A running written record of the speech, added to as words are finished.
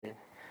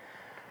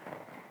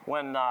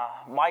When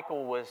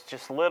Michael was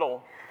just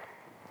little,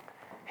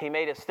 he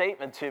made a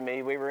statement to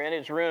me. We were in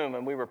his room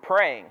and we were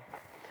praying.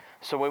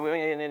 So when we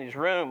went in his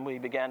room, we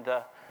began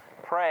to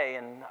pray,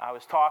 and I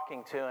was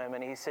talking to him,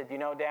 and he said, "You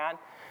know, Dad,"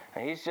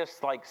 and he's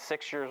just like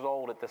 6 years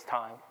old at this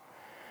time.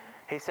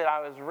 He said,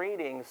 "I was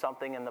reading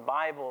something in the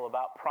Bible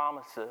about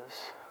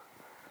promises."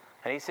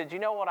 And he said, "You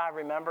know what I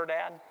remember,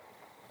 Dad?"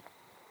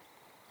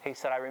 He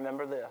said, "I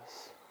remember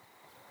this,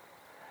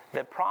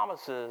 that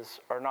promises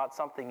are not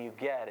something you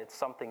get, it's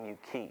something you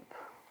keep."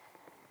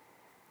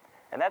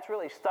 And that's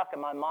really stuck in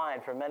my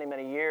mind for many,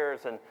 many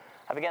years, and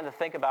I began to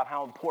think about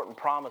how important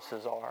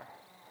promises are,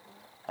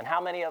 and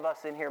how many of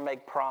us in here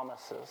make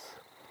promises,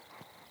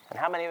 and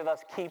how many of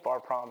us keep our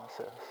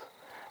promises.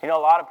 You know, a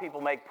lot of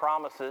people make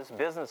promises.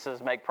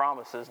 Businesses make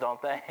promises,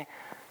 don't they?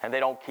 And they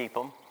don't keep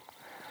them.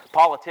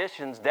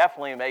 Politicians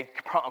definitely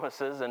make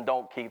promises and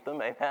don't keep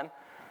them, amen?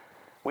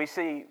 We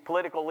see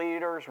political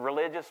leaders,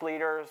 religious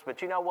leaders,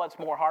 but you know what's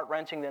more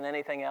heart-wrenching than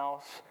anything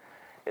else?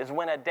 Is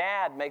when a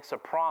dad makes a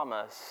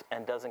promise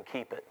and doesn't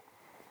keep it.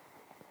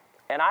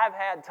 And I've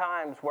had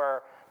times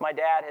where my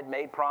dad had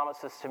made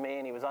promises to me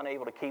and he was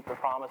unable to keep the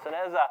promise. And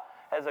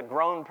as a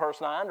grown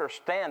person, I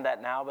understand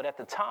that now, but at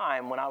the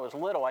time when I was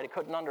little, I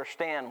couldn't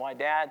understand why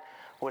Dad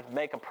would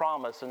make a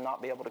promise and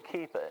not be able to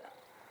keep it.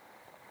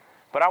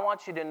 But I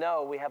want you to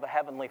know we have a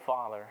Heavenly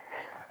Father.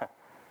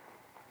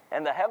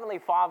 And the Heavenly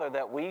Father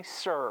that we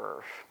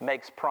serve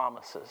makes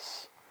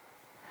promises.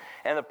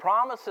 And the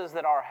promises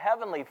that our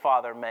Heavenly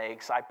Father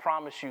makes, I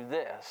promise you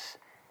this,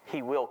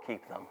 He will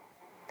keep them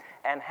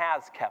and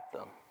has kept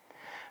them.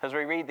 As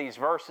we read these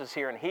verses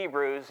here in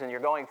Hebrews, and you're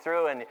going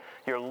through and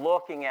you're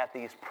looking at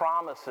these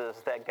promises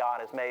that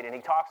God has made, and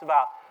he talks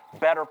about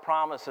better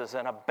promises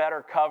and a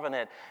better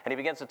covenant, and he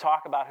begins to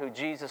talk about who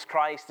Jesus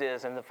Christ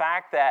is, and the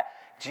fact that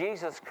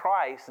Jesus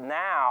Christ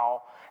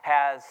now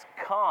has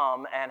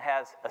come and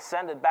has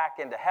ascended back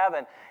into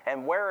heaven.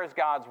 And where is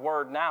God's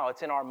word now?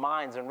 It's in our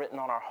minds and written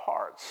on our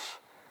hearts.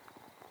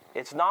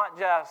 It's not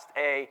just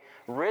a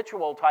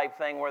ritual type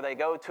thing where they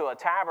go to a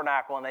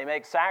tabernacle and they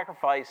make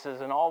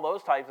sacrifices and all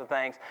those types of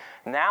things.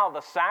 Now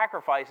the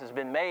sacrifice has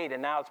been made,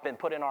 and now it's been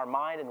put in our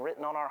mind and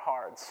written on our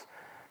hearts.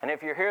 And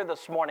if you're here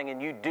this morning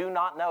and you do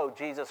not know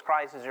Jesus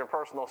Christ as your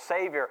personal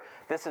Savior,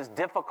 this is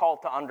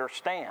difficult to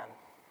understand.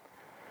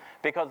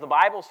 Because the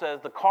Bible says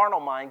the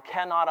carnal mind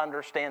cannot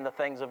understand the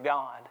things of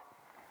God.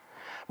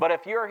 But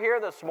if you're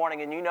here this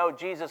morning and you know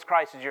Jesus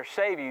Christ is your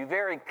Savior, you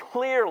very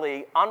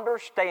clearly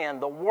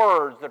understand the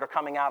words that are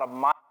coming out of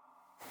my mouth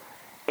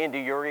into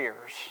your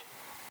ears.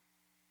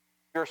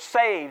 You're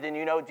saved and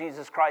you know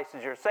Jesus Christ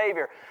is your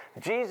Savior.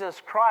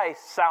 Jesus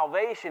Christ's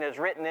salvation is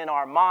written in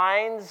our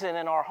minds and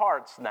in our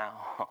hearts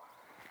now.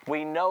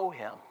 We know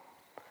Him.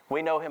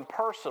 We know Him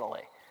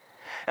personally.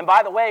 And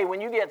by the way,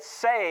 when you get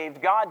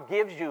saved, God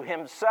gives you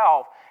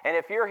Himself. And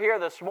if you're here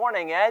this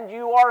morning and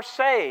you are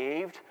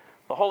saved,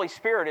 the Holy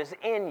Spirit is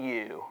in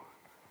you.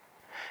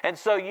 And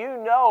so you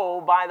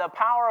know by the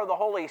power of the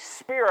Holy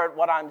Spirit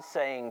what I'm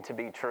saying to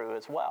be true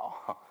as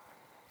well.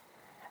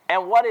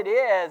 And what it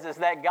is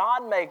that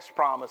God makes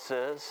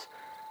promises,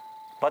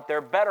 but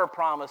they're better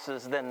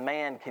promises than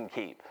man can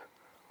keep.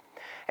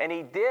 And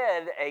He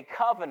did a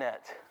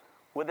covenant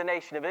with the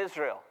nation of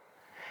Israel.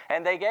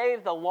 And they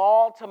gave the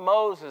law to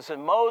Moses,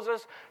 and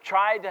Moses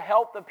tried to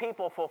help the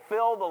people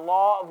fulfill the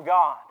law of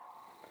God.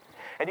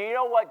 And do you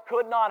know what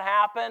could not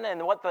happen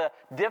and what the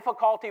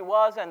difficulty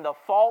was and the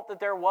fault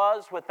that there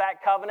was with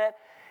that covenant?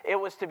 It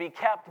was to be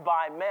kept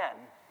by men.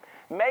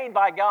 Made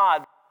by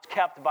God,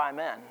 kept by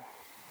men.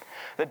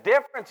 The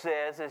difference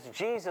is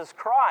Jesus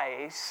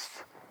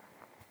Christ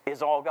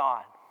is all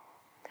God.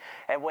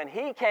 And when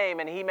He came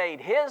and He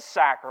made His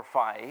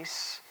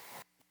sacrifice,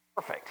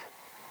 perfect.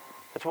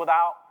 It's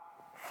without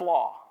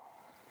flaw.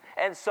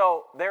 And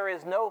so there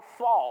is no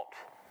fault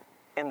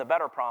in the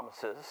better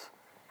promises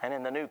and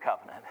in the new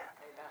covenant.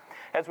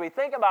 As we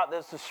think about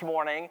this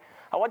morning,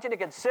 I want you to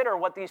consider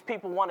what these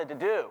people wanted to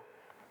do.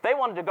 They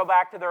wanted to go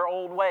back to their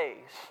old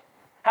ways.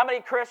 How many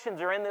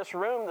Christians are in this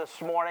room this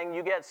morning?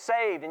 You get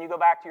saved and you go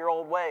back to your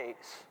old ways.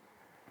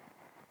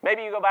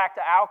 Maybe you go back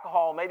to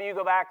alcohol. Maybe you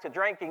go back to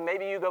drinking.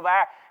 Maybe you go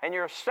back and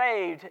you're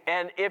saved.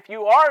 And if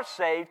you are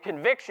saved,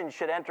 conviction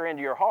should enter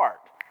into your heart.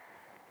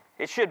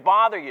 It should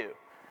bother you.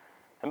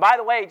 And by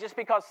the way, just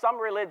because some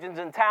religions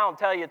in town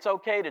tell you it's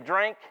okay to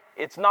drink,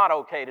 it's not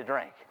okay to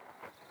drink.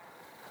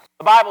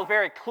 The Bible is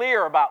very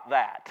clear about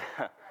that.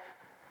 And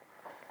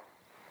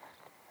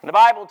the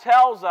Bible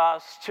tells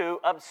us to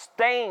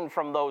abstain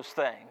from those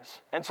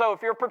things. And so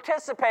if you're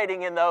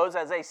participating in those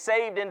as a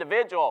saved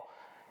individual,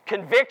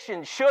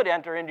 conviction should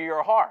enter into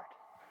your heart.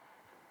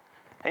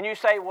 And you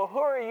say, well, who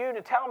are you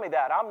to tell me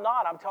that? I'm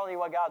not. I'm telling you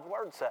what God's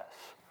Word says.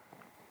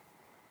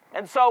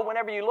 And so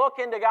whenever you look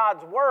into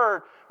God's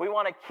Word, we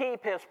want to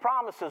keep His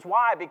promises.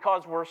 Why?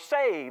 Because we're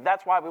saved.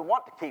 That's why we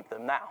want to keep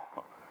them now.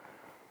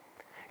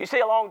 You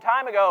see, a long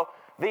time ago,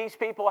 these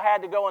people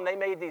had to go and they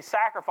made these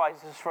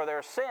sacrifices for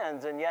their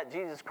sins, and yet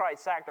Jesus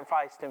Christ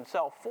sacrificed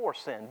Himself for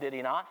sin, did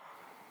He not?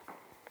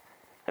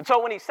 And so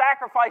when he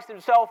sacrificed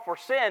himself for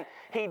sin,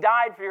 he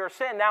died for your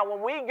sin. Now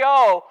when we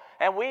go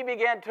and we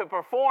begin to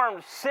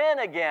perform sin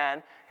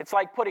again, it's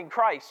like putting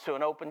Christ to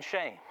an open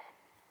shame.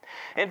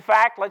 In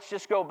fact, let's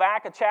just go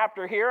back a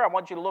chapter here. I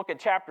want you to look at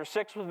chapter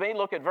 6 with me.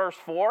 Look at verse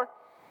 4.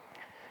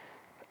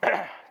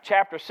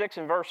 Chapter 6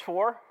 and verse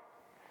 4.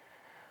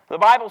 The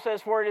Bible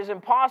says, "For it is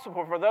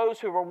impossible for those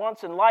who were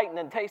once enlightened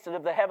and tasted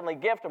of the heavenly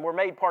gift and were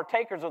made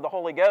partakers of the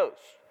Holy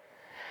Ghost,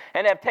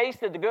 and have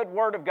tasted the good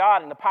word of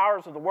God and the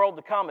powers of the world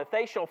to come, if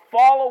they shall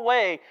fall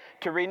away,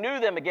 to renew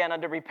them again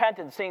unto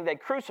repentance, seeing they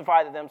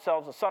crucify to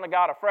themselves the Son of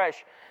God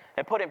afresh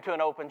and put him to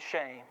an open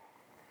shame."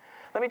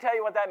 Let me tell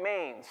you what that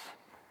means.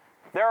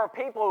 There are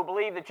people who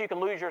believe that you can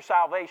lose your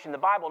salvation. The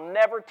Bible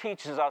never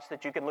teaches us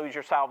that you can lose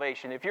your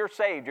salvation. If you're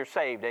saved, you're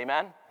saved.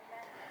 Amen?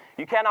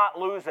 You cannot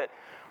lose it.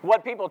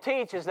 What people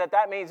teach is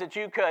that means that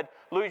you could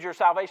lose your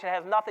salvation. It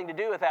has nothing to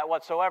do with that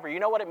whatsoever. You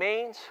know what it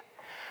means?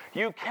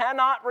 You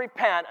cannot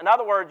repent. In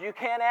other words, you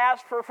can't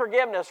ask for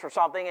forgiveness for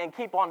something and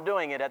keep on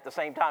doing it at the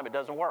same time. It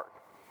doesn't work.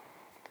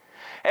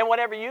 And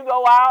whenever you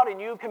go out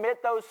and you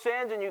commit those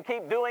sins and you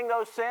keep doing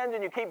those sins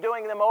and you keep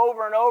doing them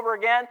over and over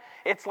again,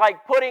 it's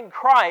like putting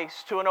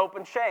Christ to an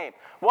open shame.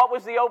 What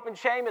was the open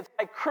shame? It's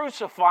like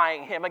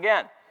crucifying him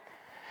again.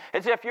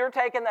 It's if you're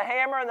taking the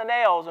hammer and the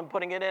nails and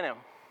putting it in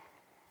him.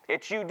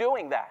 It's you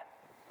doing that.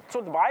 That's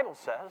what the Bible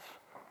says.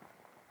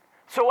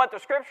 So what the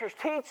Scriptures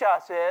teach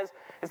us is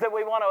that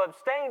we want to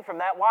abstain from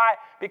that. Why?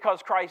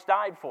 Because Christ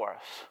died for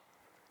us.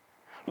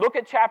 Look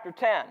at chapter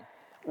 10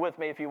 with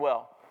me, if you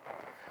will.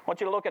 I want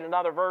you to look at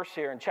another verse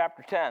here in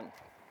chapter 10.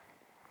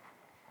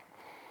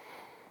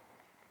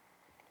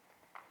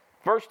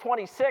 Verse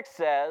 26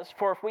 says,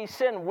 "For if we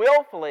sin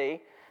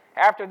willfully,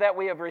 after that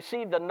we have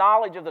received the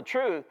knowledge of the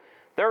truth,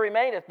 there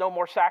remaineth no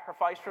more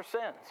sacrifice for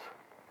sins."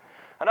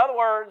 In other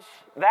words,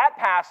 that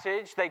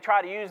passage, they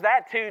try to use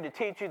that too to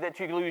teach you that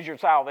you lose your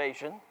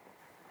salvation.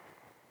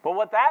 But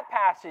what that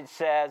passage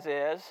says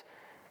is,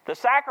 the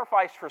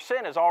sacrifice for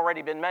sin has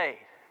already been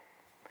made.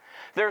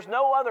 There's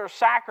no other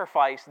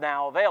sacrifice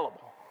now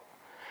available.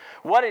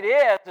 What it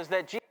is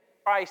that Jesus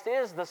Christ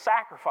is the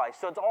sacrifice,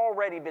 so it's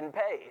already been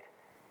paid.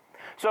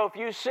 So if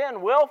you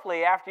sin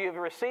willfully after you've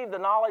received the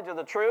knowledge of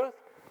the truth,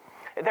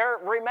 there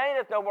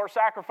remaineth no more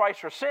sacrifice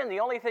for sin. The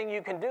only thing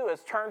you can do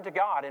is turn to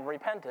God in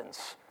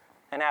repentance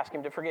and ask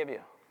him to forgive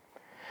you.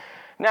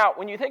 Now,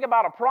 when you think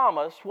about a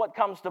promise, what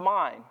comes to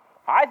mind?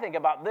 I think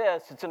about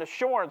this. It's an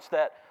assurance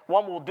that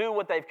one will do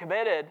what they've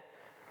committed,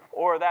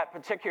 or that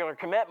particular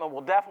commitment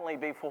will definitely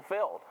be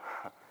fulfilled.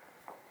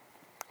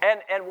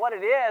 And what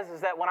it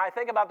is that when I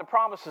think about the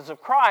promises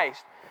of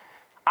Christ,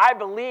 I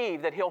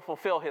believe that he'll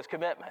fulfill his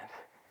commitment,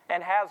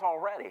 and has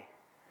already.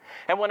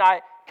 And when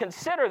I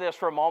consider this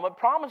for a moment,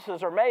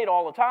 promises are made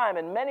all the time,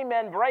 and many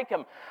men break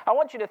them. I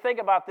want you to think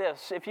about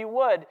this. If you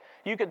would,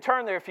 you can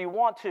turn there if you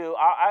want to.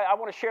 I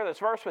want to share this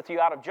verse with you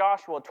out of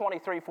Joshua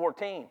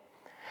 23:14.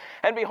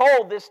 "And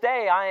behold, this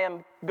day I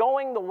am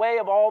going the way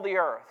of all the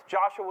earth."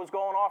 Joshua was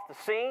going off the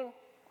scene.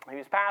 He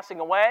was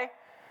passing away.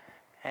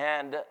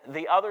 And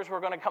the others were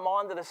going to come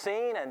onto the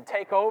scene and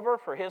take over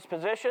for his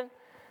position.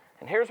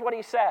 And here's what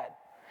he said.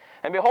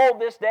 "And behold,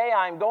 this day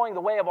I am going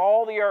the way of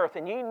all the earth,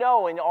 and ye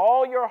know in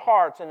all your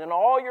hearts and in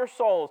all your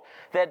souls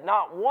that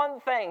not one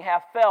thing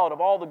hath failed of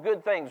all the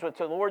good things which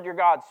the Lord your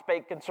God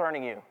spake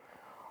concerning you.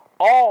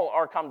 All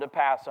are come to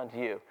pass unto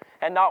you,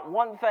 and not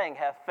one thing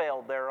hath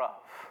failed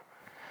thereof."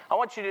 I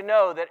want you to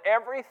know that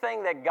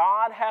everything that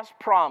God has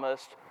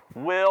promised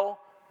will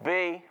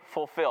be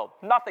fulfilled.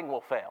 Nothing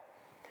will fail.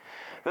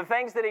 The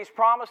things that he's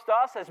promised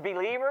us as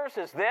believers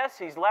is this.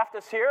 He's left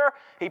us here.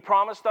 He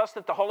promised us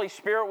that the Holy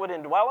Spirit would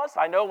indwell us.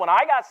 I know when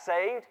I got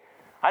saved,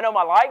 I know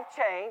my life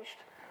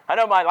changed. I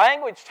know my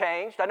language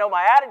changed. I know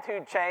my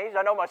attitude changed.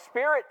 I know my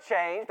spirit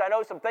changed. I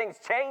know some things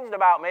changed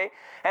about me.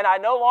 And I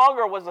no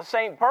longer was the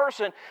same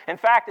person. In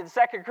fact, in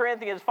 2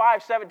 Corinthians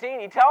 5:17,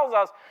 he tells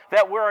us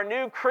that we're a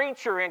new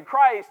creature in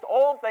Christ.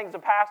 Old things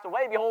have passed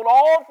away. Behold,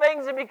 all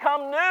things have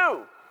become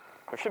new.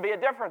 There should be a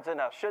difference in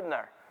us, shouldn't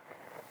there?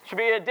 Should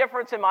be a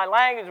difference in my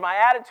language, my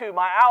attitude,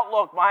 my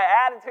outlook, my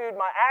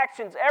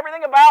actions.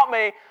 Everything about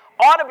me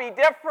ought to be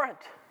different.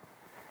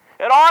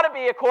 It ought to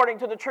be according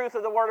to the truth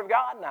of the Word of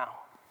God now.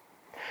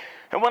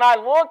 And when I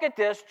look at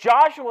this,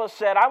 Joshua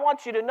said, I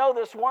want you to know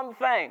this one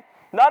thing.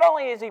 Not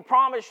only has he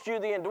promised you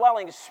the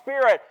indwelling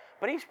Spirit,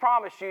 but he's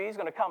promised you he's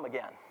going to come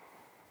again.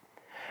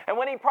 And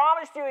when he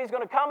promised you he's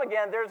going to come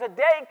again, there's a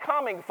day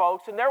coming,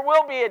 folks, and there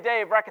will be a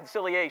day of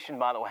reconciliation,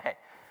 by the way.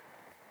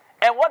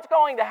 And what's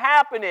going to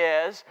happen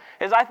is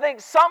I think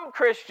some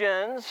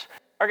Christians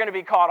are going to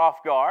be caught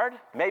off guard,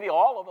 maybe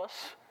all of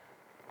us.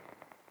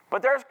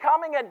 But there's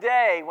coming a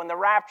day when the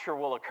rapture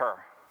will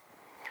occur.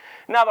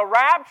 Now, the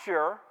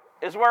rapture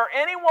is where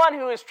anyone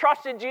who has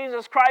trusted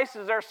Jesus Christ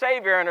as their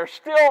Savior and are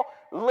still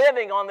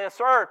living on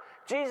this earth,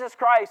 Jesus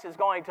Christ is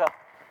going to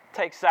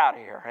take us out of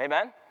here.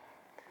 Amen?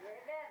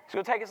 He's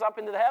going to take us up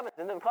into the heavens,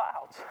 into the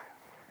clouds.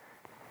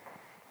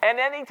 And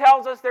then he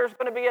tells us there's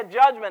going to be a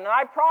judgment. And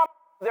I promise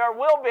there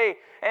will be,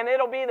 and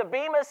it'll be the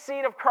bema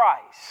seat of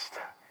Christ.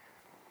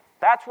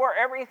 That's where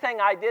everything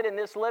I did in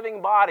this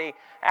living body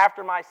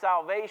after my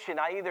salvation,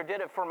 I either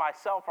did it for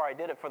myself or I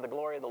did it for the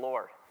glory of the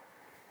Lord.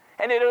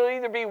 And it'll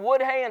either be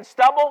wood, hay, and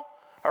stubble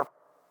or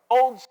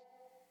old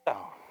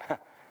stone.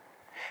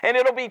 And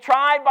it'll be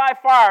tried by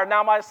fire.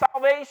 Now, my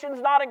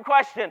salvation's not in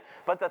question,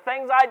 but the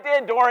things I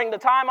did during the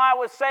time I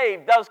was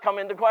saved does come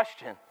into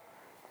question.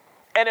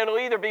 And it'll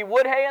either be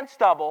wood, hay, and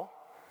stubble,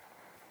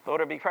 or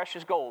it'll be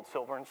precious gold,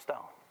 silver, and stone.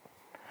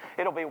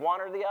 It'll be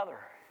one or the other.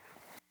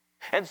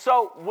 And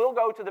so we'll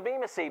go to the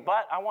Bema seat,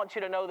 but I want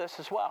you to know this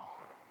as well.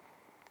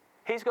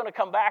 He's going to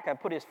come back and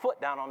put his foot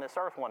down on this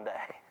earth one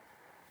day.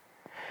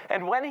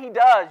 And when he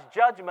does,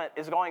 judgment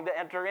is going to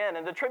enter in,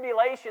 and the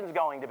tribulation is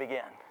going to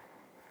begin.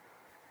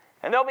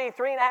 And there'll be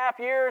 3.5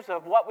 years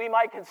of what we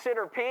might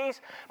consider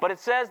peace, but it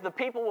says the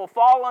people will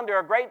fall under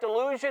a great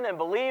delusion and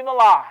believe a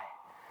lie.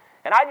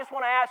 And I just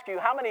want to ask you,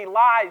 how many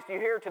lies do you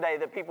hear today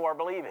that people are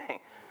believing?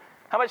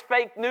 How much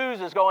fake news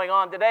is going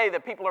on today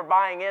that people are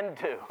buying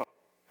into?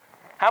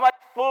 How much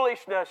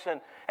foolishness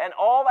and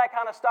all that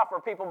kind of stuff are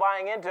people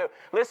buying into?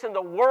 Listen,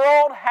 the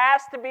world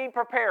has to be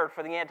prepared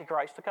for the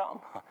Antichrist to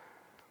come.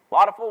 A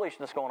lot of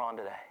foolishness going on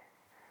today.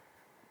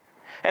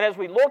 And as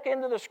we look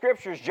into the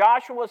Scriptures,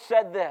 Joshua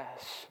said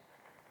this,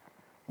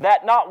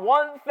 that not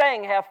one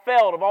thing hath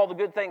failed of all the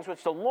good things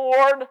which the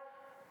Lord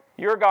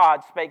your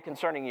God spake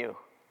concerning you.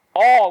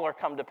 All are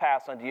come to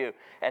pass unto you,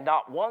 and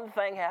not one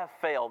thing hath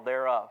failed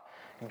thereof.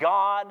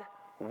 God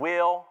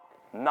will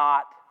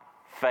not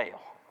fail.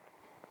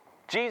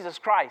 Jesus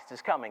Christ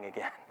is coming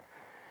again.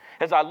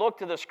 As I look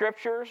to the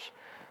Scriptures,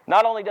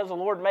 not only does the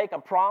Lord make a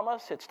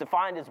promise, it's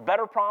defined as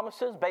better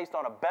promises based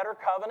on a better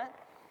covenant.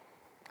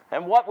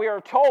 And what we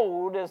are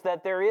told is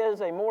that there is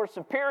a more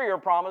superior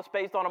promise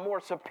based on a more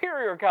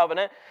superior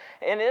covenant.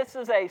 And this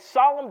is a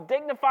solemn,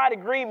 dignified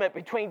agreement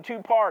between two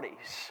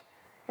parties.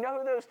 You know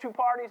who those two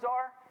parties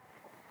are?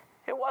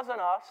 It wasn't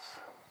us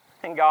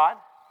and God.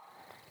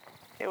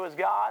 It was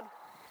God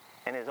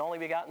and His only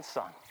begotten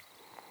Son.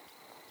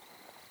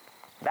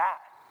 That,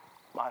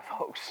 my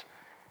folks,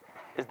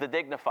 is the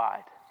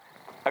dignified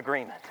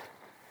agreement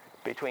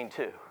between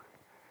two.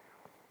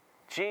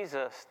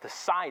 Jesus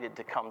decided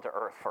to come to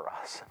earth for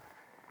us.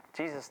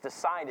 Jesus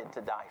decided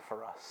to die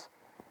for us.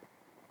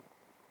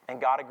 And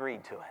God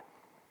agreed to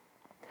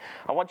it.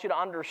 I want you to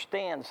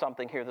understand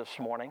something here this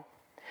morning.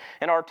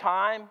 In our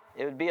time,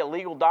 it would be a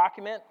legal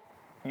document,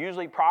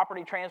 usually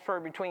property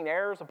transferred between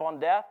heirs upon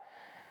death.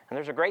 And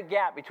there's a great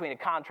gap between a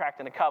contract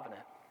and a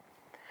covenant.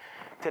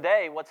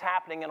 Today, what's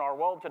happening in our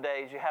world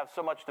today is you have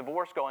so much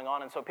divorce going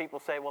on, and so people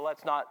say, well,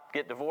 let's not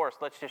get divorced,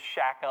 let's just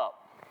shack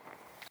up.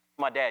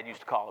 My dad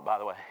used to call it, by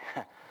the way,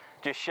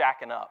 just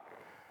shacking up,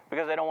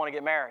 because they don't want to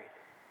get married.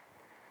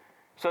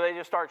 So they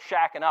just start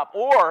shacking up,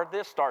 or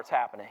this starts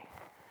happening.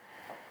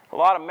 A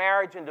lot of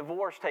marriage and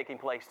divorce taking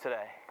place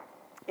today,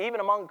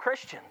 even among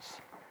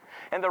Christians.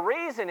 And the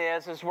reason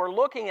is we're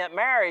looking at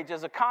marriage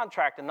as a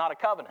contract and not a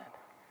covenant.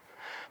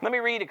 Let me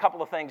read a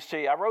couple of things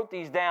to you. I wrote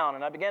these down,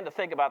 and I began to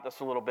think about this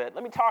a little bit.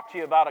 Let me talk to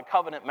you about a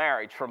covenant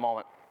marriage for a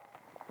moment,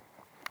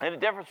 and the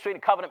difference between a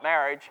covenant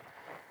marriage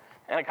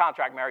and a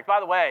contract marriage. By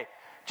the way,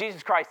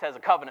 Jesus Christ has a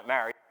covenant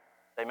marriage.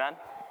 Amen?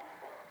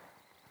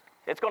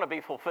 It's going to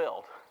be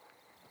fulfilled.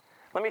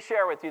 Let me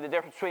share with you the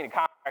difference between a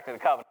contract and a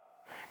covenant.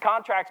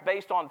 Contracts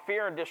based on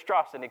fear and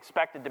distrust and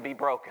expected to be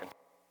broken.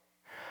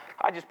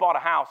 I just bought a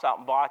house out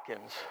in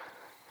Watkins.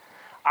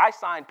 I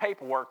signed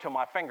paperwork till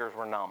my fingers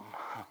were numb.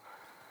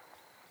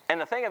 And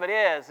the thing of it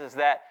is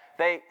that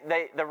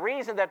the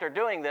reason that they're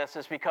doing this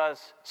is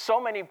because so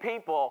many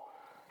people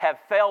have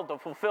failed to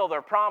fulfill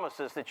their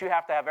promises that you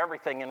have to have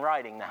everything in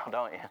writing now,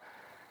 don't you?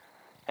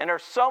 And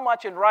there's so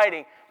much in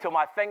writing till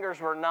my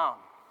fingers were numb.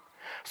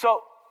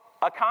 So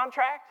a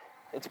contract,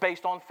 it's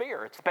based on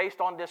fear. It's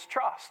based on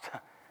distrust.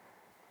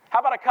 How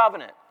about a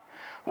covenant?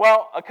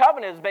 Well, a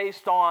covenant is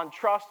based on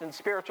trust and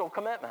spiritual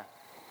commitment.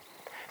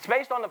 It's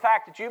based on the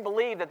fact that you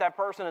believe that that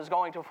person is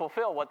going to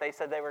fulfill what they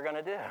said they were going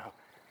to do.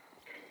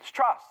 It's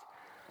trust.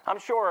 I'm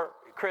sure,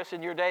 Chris,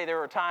 in your day, there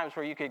were times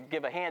where you could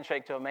give a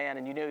handshake to a man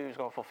and you knew he was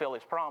going to fulfill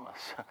his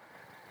promise.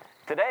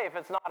 Today, if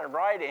it's not in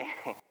writing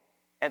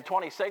and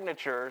 20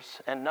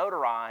 signatures and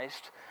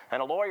notarized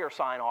and a lawyer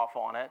sign off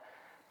on it,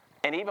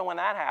 and even when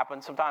that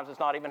happens, sometimes it's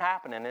not even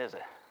happening, is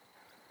it?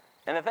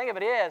 And the thing of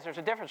it is, there's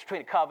a difference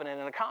between a covenant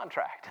and a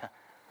contract.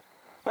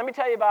 Let me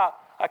tell you about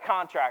a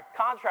contract.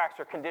 Contracts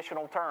are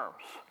conditional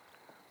terms.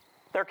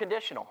 They're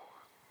conditional.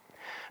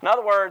 In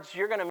other words,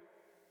 you're going to make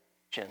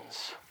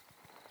conditions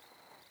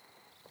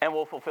and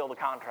we'll fulfill the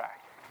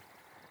contract.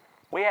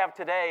 We have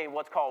today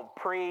what's called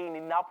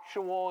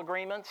prenuptial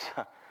agreements.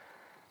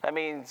 That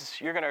means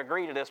you're going to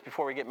agree to this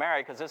before we get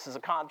married because this is a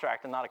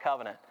contract and not a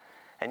covenant.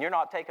 And you're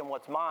not taking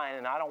what's mine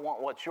and I don't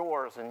want what's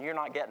yours and you're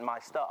not getting my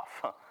stuff.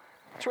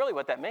 That's really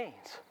what that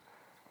means.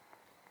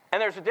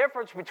 And there's a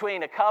difference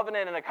between a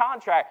covenant and a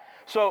contract.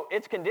 So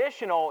it's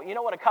conditional. You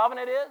know what a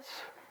covenant is?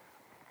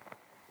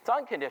 It's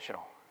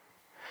unconditional.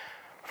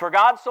 For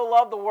God so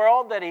loved the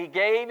world that He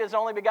gave His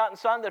only begotten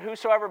Son, that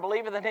whosoever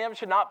believeth in Him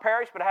should not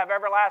perish but have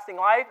everlasting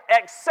life,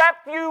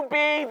 except you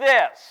be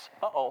this.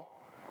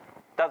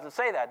 Doesn't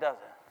say that, does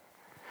it?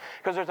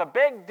 Because there's a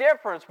big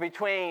difference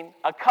between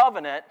a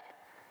covenant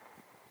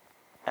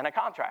and a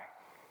contract.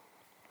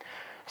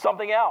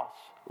 Something else,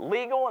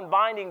 legal and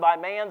binding by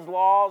man's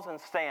laws and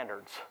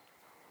standards.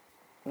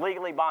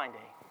 Legally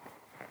binding.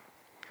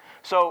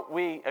 So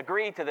we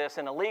agree to this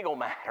in a legal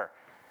matter.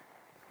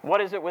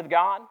 What is it with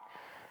God?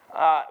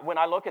 When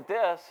I look at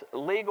this,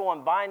 legal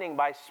and binding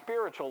by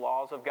spiritual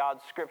laws of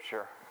God's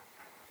Scripture.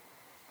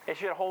 It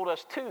should hold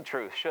us to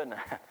truth, shouldn't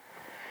it?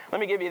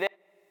 Let me give you this.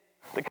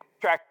 The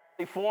contract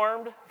is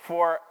formed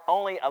for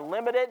only a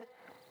limited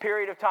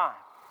period of time.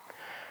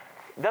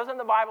 Doesn't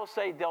the Bible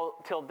say,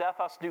 till death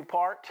us do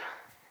part?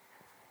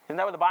 Isn't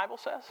that what the Bible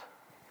says?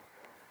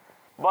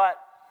 But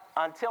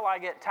until I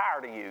get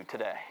tired of you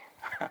today.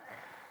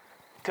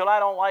 Till I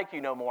don't like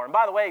you no more. And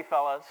by the way,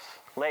 fellas,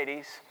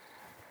 ladies,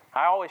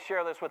 I always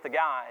share this with the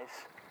guys.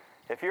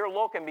 If you're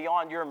looking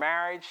beyond your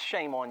marriage,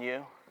 shame on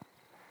you.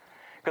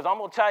 Because I'm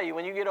going to tell you,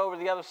 when you get over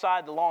the other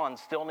side, the lawn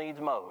still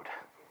needs mowed.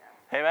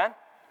 Amen?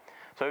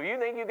 So if you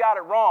think you got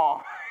it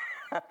wrong,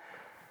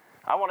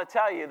 I want to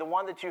tell you, the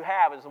one that you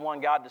have is the one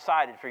God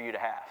decided for you to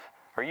have.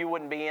 Or you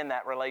wouldn't be in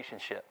that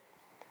relationship.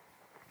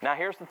 Now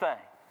here's the thing.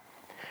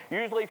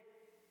 Usually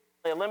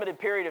a limited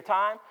period of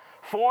time,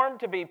 formed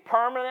to be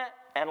permanent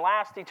and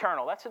last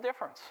eternal. That's the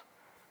difference.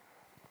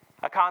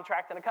 A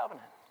contract and a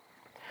covenant.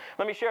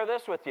 Let me share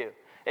this with you.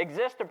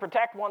 Exists to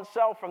protect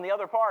oneself from the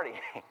other party.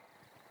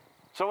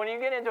 So when you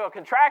get into a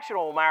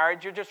contractual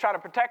marriage, you're just trying to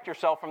protect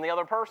yourself from the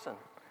other person.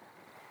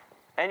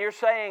 And you're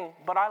saying,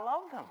 but I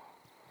love them.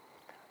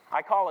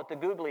 I call it the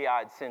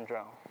googly-eyed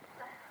syndrome.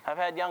 I've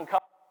had young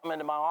couples come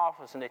into my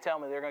office and they tell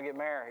me they're going to get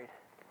married.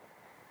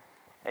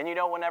 And you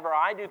know, whenever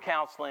I do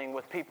counseling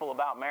with people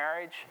about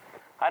marriage,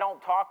 I don't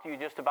talk to you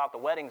just about the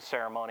wedding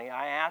ceremony.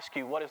 I ask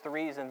you, what is the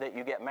reason that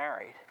you get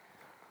married?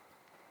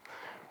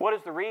 What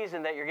is the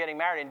reason that you're getting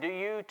married? And do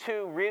you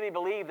two really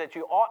believe that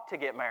you ought to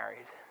get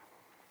married?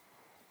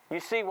 You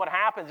see, what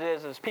happens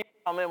is people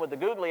come in with the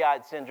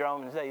googly-eyed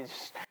syndrome and say,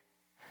 he's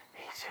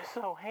just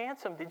so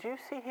handsome. Did you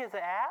see his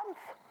abs?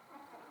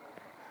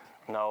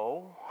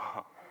 No.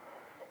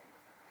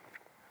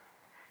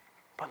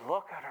 But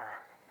look at her.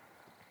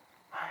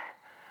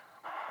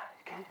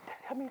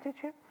 I mean, did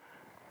you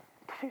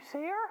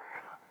see her?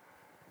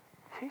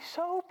 She's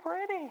so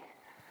pretty.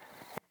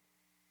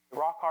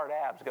 Rock hard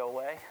abs go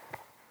away.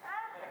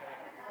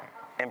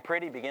 And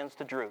pretty begins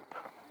to droop.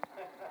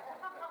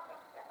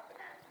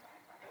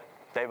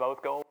 They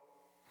both go away.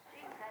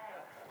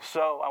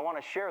 So I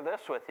want to share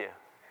this with you.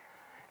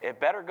 It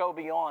better go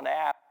beyond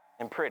abs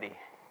and pretty.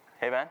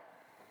 Amen?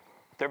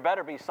 There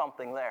better be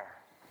something there.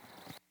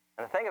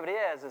 And the thing of it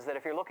is that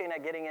if you're looking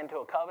at getting into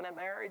a covenant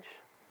marriage,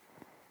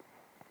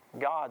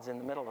 God's in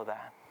the middle of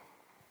that.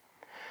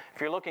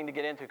 If you're looking to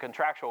get into a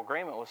contractual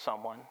agreement with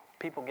someone,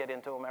 people get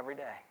into them every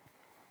day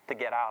to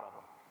get out of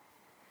them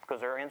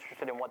because they're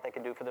interested in what they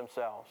can do for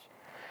themselves.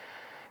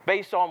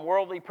 Based on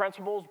worldly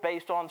principles,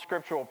 based on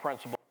scriptural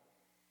principles.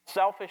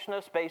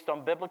 Selfishness based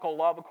on biblical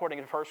love according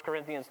to 1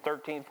 Corinthians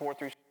 13, 4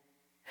 through 6.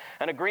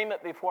 An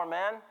agreement before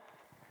men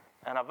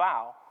and a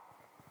vow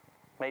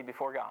made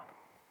before God.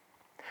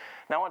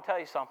 Now I want to tell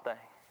you something.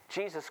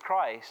 Jesus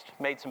Christ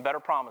made some better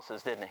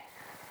promises, didn't he?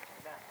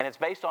 And it's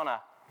based on a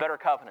better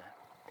covenant.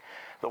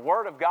 The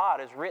Word of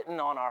God is written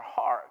on our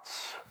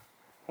hearts.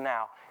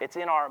 Now, it's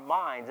in our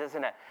minds,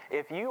 isn't it?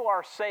 If you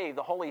are saved,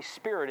 the Holy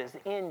Spirit is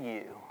in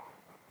you.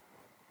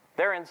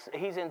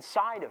 He's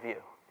inside of you.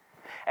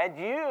 And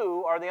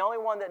you are the only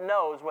one that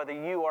knows whether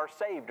you are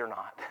saved or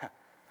not.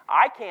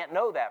 I can't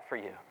know that for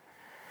you.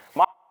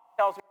 My wife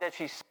tells me that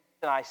she's saved,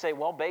 and I say,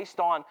 well, based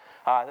on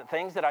the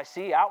things that I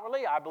see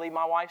outwardly, I believe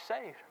my wife's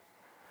saved.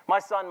 My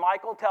son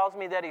Michael tells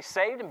me that he's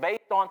saved, and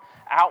based on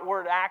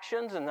outward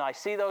actions, and I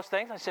see those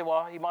things, I say,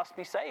 well, he must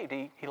be saved.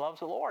 He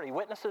loves the Lord. He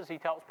witnesses. He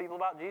tells people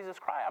about Jesus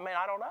Christ. I mean,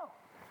 I don't know.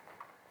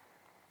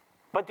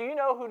 But do you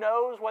know who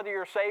knows whether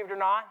you're saved or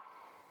not?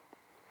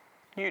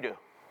 You do.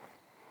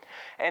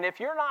 And if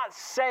you're not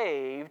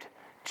saved,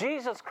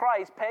 Jesus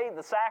Christ paid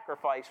the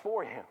sacrifice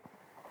for you.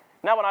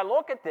 Now, when I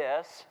look at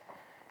this,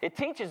 it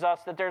teaches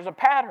us that there's a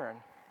pattern.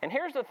 And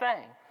here's the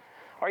thing.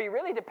 Are you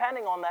really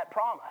depending on that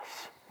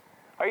promise?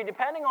 Are you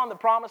depending on the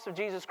promise of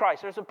Jesus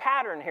Christ? There's a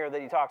pattern here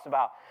that he talks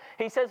about.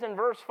 He says in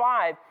verse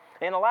 5,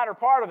 in the latter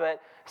part of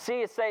it,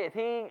 see, it saith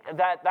he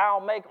that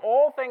thou make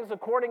all things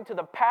according to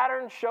the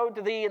pattern showed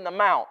to thee in the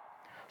mount.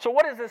 So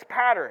what is this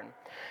pattern?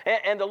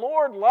 And the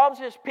Lord loves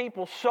his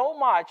people so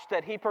much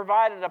that he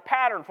provided a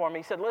pattern for them.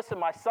 He said, listen,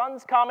 my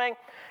son's coming.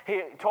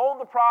 He told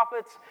the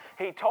prophets.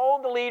 He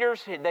told the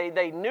leaders.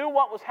 They knew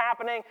what was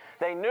happening.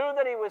 They knew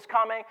that he was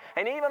coming.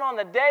 And even on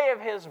the day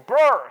of his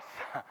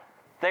birth,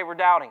 they were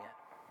doubting it.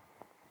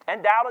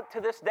 And doubt it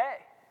to this day.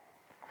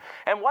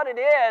 And what it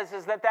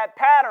is that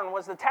pattern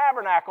was the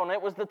tabernacle, and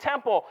it was the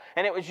temple,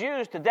 and it was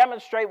used to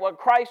demonstrate what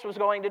Christ was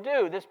going to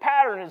do. This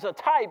pattern is a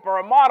type or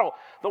a model.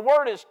 The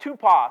word is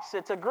tupos.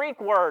 It's a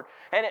Greek word,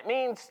 and it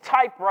means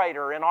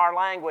typewriter in our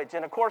language.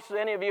 And of course,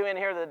 any of you in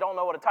here that don't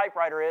know what a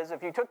typewriter is,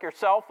 if you took your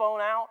cell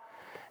phone out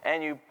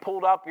and you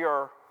pulled up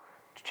your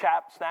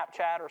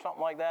Snapchat or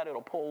something like that.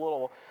 It'll pull a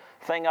little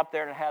thing up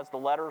there and it has the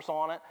letters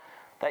on it.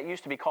 That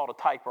used to be called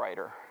a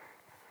typewriter.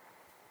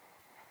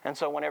 And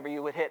so whenever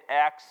you would hit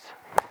X,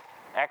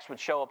 X would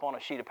show up on a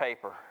sheet of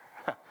paper.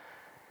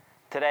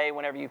 Today,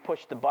 whenever you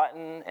push the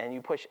button and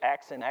you push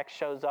X and X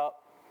shows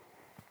up,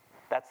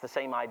 that's the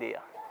same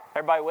idea.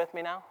 Everybody with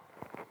me now?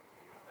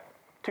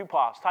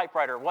 2POS,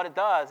 typewriter. What it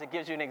does, it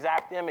gives you an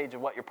exact image of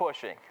what you're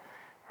pushing,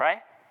 right?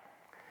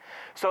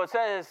 So it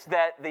says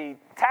that the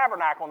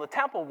tabernacle and the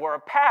temple were a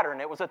pattern.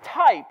 It was a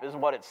type, is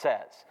what it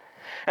says.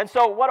 And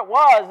so what it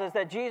was is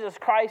that Jesus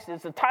Christ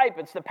is the type,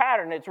 it's the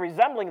pattern, it's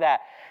resembling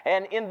that.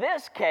 And in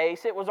this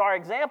case, it was our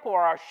example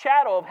or our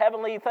shadow of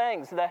heavenly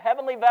things, the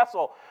heavenly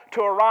vessel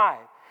to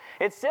arrive.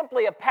 It's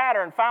simply a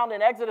pattern found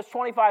in Exodus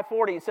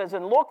 25:40. It says,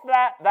 "And look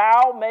that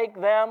thou make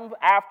them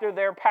after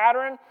their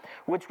pattern,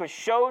 which was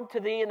showed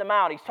to thee in the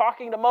mount." He's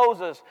talking to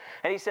Moses,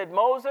 and he said,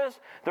 Moses,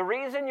 the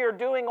reason you're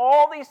doing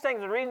all these things,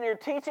 the reason you're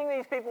teaching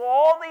these people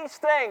all these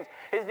things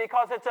is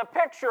because it's a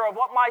picture of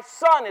what my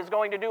son is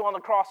going to do on the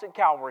cross at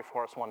Calvary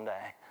for us one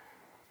day.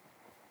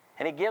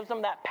 And he gives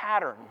them that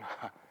pattern.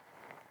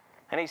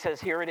 And he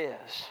says, here it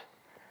is.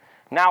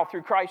 Now,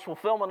 through Christ's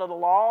fulfillment of the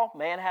law,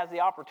 man has the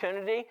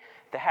opportunity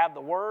to have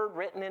the word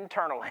written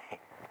internally.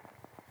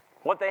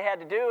 What they had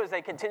to do is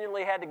they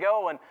continually had to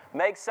go and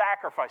make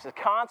sacrifices,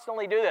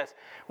 constantly do this.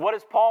 What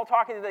is Paul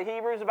talking to the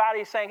Hebrews about?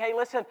 He's saying, hey,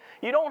 listen,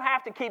 you don't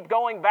have to keep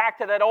going back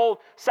to that old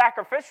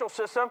sacrificial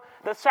system.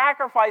 The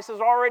sacrifice has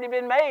already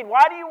been made.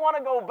 Why do you want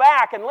to go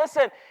back? And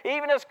listen,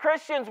 even as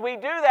Christians, we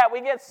do that. We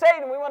get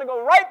saved and we want to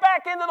go right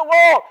back into the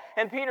world.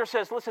 And Peter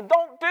says, listen,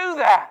 don't do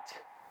that.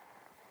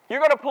 You're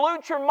going to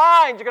pollute your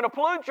minds. You're going to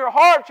pollute your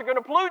hearts. You're going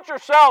to pollute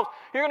yourselves.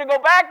 You're going to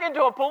go back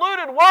into a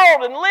polluted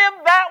world and live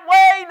that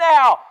way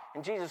now.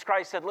 And Jesus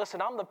Christ said,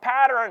 listen, I'm the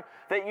pattern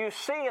that you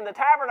see in the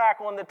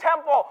tabernacle and the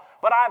temple,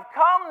 but I've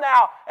come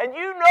now, and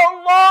you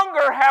no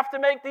longer have to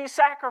make these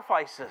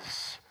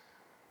sacrifices.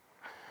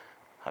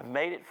 I've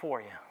made it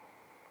for you.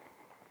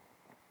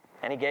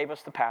 And he gave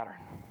us the pattern.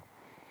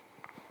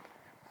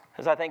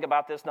 As I think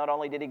about this, not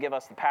only did he give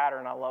us the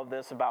pattern, I love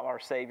this about our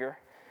Savior,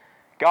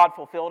 God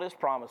fulfilled his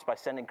promise by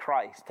sending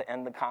Christ to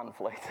end the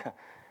conflict.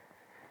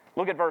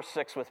 Look at verse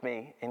 6 with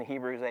me in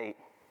Hebrews 8.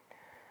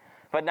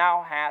 But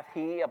now hath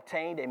he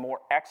obtained a more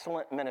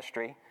excellent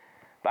ministry,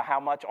 by how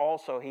much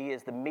also he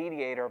is the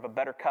mediator of a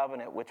better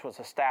covenant, which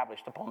was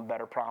established upon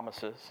better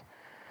promises.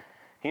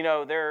 You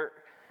know, there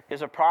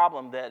is a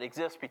problem that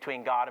exists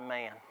between God and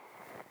man.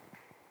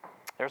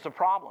 There's a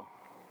problem.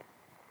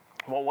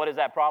 Well, what is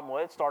that problem?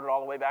 Well, it started all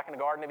the way back in the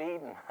Garden of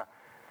Eden.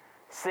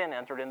 Sin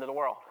entered into the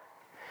world.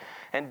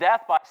 And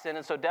death by sin,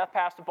 and so death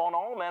passed upon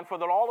all men, for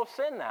they're all of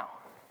sin now.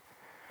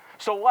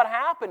 So what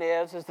happened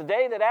is the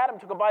day that Adam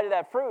took a bite of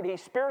that fruit, he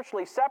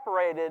spiritually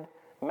separated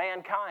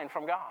mankind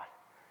from God.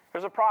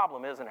 There's a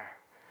problem, isn't there?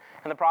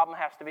 And the problem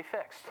has to be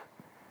fixed.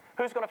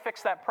 Who's going to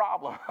fix that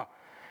problem?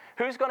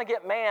 Who's going to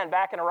get man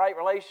back in a right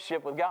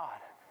relationship with God?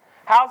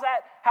 How's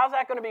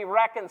that going to be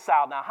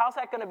reconciled now? How's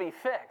that going to be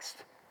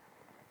fixed?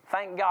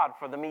 Thank God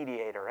for the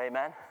mediator,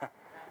 amen?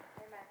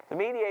 The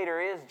mediator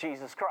is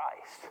Jesus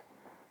Christ.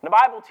 The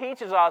Bible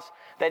teaches us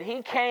that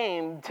he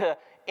came to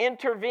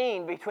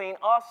intervene between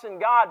us and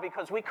God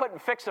because we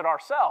couldn't fix it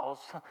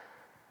ourselves.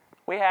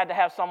 We had to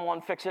have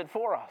someone fix it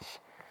for us.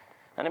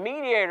 And a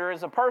mediator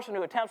is a person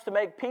who attempts to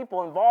make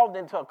people involved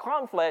into a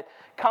conflict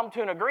come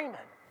to an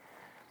agreement.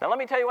 Now let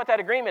me tell you what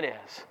that agreement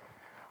is.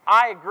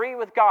 I agree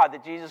with God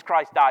that Jesus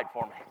Christ died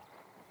for me.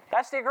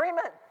 That's the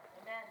agreement.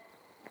 Amen.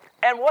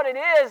 And what it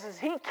is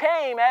he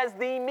came as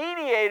the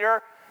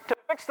mediator to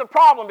fix the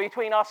problem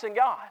between us and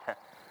God.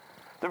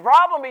 The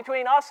problem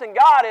between us and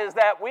God is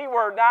that we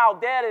were now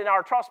dead in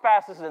our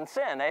trespasses and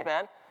sin,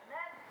 amen?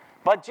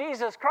 But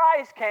Jesus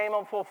Christ came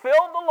and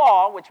fulfilled the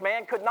law, which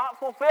man could not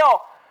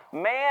fulfill.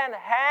 Man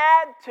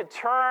had to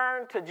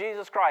turn to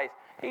Jesus Christ.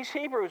 These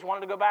Hebrews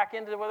wanted to go back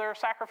into their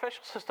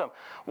sacrificial system.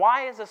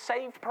 Why is a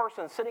saved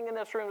person sitting in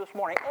this room this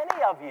morning,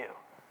 any of you,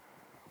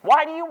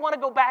 why do you want to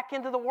go back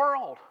into the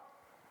world?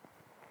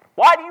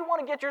 Why do you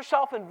want to get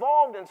yourself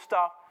involved in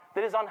stuff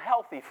that is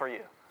unhealthy for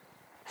you?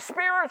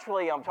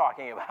 Spiritually, I'm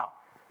talking about.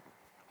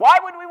 Why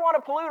would we want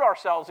to pollute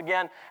ourselves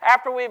again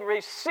after we've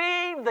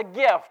received the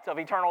gift of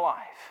eternal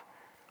life?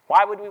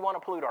 Why would we want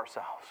to pollute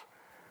ourselves?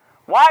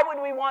 Why would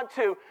we want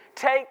to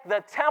take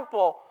the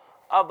temple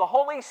of the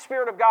Holy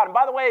Spirit of God? And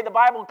by the way, the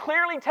Bible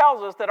clearly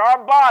tells us that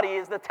our body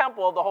is the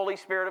temple of the Holy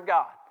Spirit of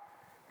God.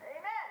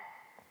 Amen.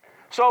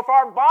 So if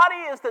our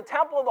body is the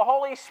temple of the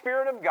Holy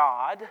Spirit of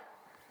God,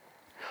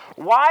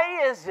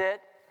 why is it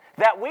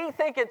that we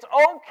think it's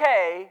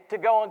okay to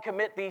go and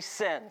commit these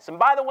sins? And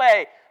by the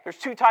way, there's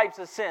two types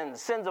of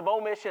sins, sins of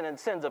omission and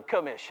sins of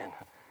commission.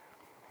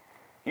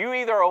 You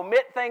either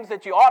omit things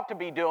that you ought to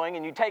be doing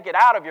and you take it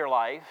out of your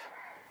life,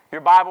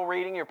 your Bible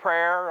reading, your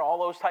prayer, all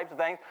those types of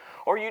things,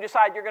 or you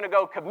decide you're going to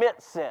go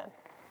commit sin,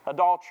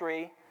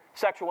 adultery,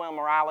 sexual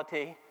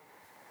immorality,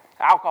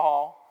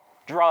 alcohol,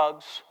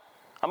 drugs.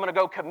 I'm going to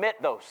go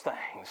commit those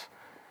things.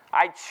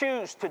 I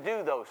choose to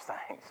do those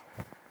things.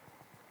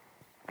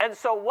 And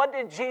so what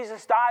did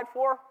Jesus die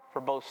for?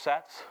 for both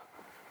sets,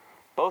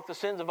 both the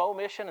sins of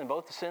omission and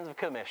both the sins of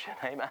commission.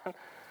 Amen.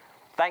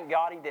 Thank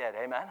God he did.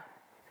 Amen.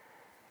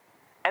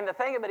 And the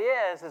thing of it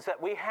is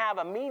that we have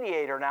a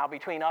mediator now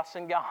between us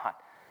and God,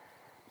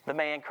 the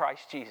man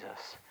Christ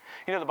Jesus.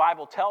 You know, the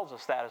Bible tells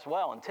us that as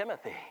well in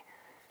Timothy,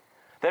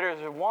 that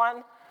there's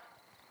one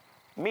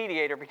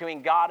mediator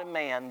between God and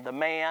man, the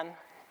man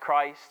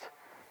Christ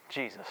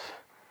Jesus.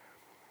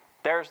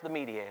 There's the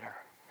mediator.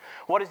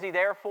 What is he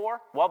there for?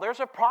 Well, there's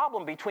a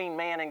problem between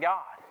man and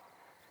God.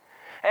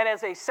 And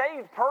as a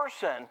saved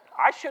person,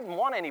 I shouldn't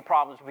want any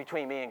problems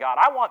between me and God.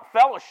 I want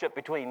fellowship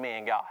between me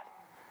and God.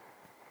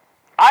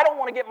 I don't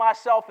want to get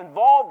myself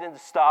involved in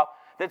stuff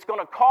that's going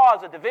to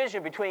cause a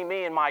division between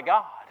me and my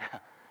God.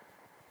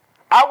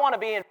 I want to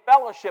be in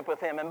fellowship with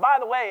him. And by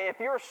the way, if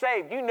you're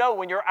saved, you know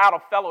when you're out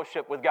of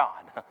fellowship with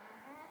God.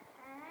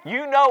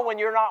 You know when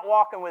you're not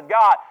walking with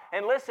God.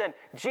 And listen,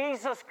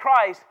 Jesus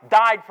Christ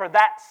died for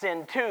that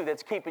sin too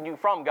that's keeping you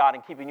from God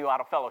and keeping you out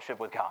of fellowship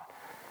with God.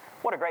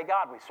 What a great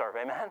God we serve,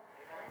 amen?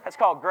 That's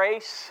called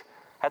grace.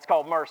 That's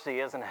called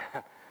mercy, isn't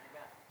it?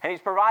 And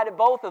he's provided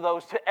both of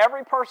those to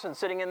every person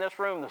sitting in this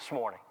room this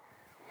morning.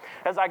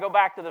 As I go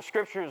back to the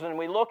scriptures and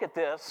we look at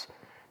this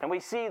and we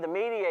see the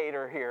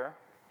mediator here,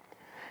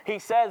 he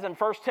says in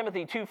 1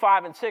 Timothy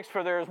 2:5-6,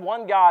 for there is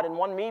one God and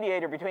one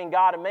mediator between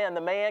God and man,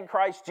 the man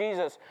Christ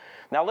Jesus.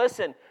 Now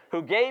listen,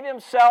 who gave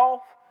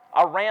himself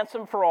a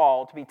ransom for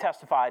all to be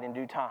testified in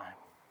due time.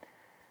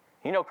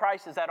 You know,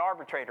 Christ is that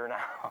arbitrator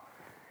now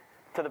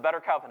to the better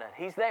covenant.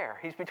 He's there.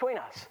 He's between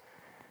us.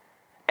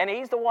 And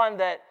he's the one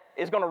that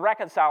is going to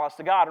reconcile us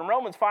to God. In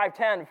Romans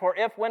 5:10, for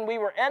if when we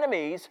were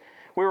enemies,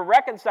 we were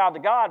reconciled to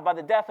God by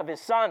the death of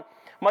his Son,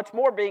 much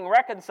more being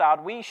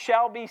reconciled, we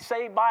shall be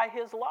saved by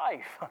his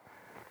life.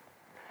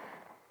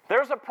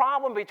 There's a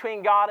problem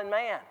between God and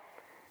man.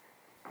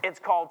 It's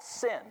called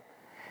sin.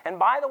 And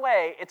by the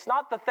way, it's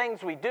not the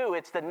things we do,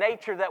 it's the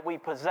nature that we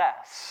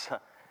possess.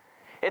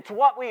 It's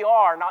what we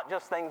are, not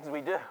just things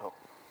we do.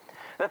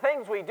 The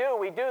things we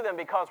do them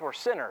because we're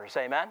sinners,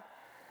 amen?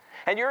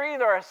 And you're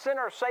either a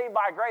sinner saved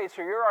by grace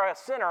or you're a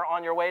sinner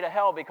on your way to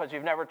hell because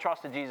you've never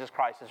trusted Jesus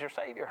Christ as your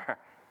Savior.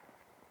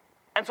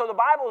 And so the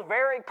Bible is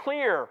very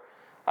clear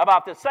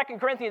about this. 2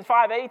 Corinthians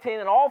 5:18,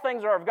 and all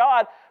things are of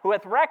God who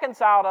hath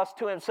reconciled us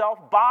to himself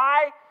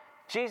by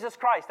Jesus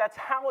Christ. That's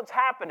how it's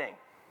happening.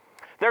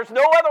 There's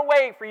no other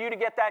way for you to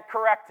get that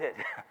corrected.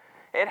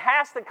 It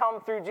has to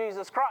come through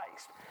Jesus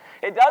Christ.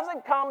 It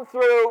doesn't come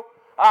through,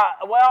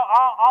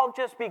 I'll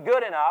just be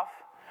good enough,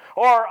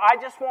 or I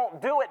just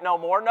won't do it no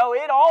more. No,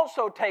 it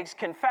also takes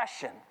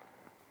confession.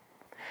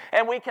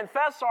 And we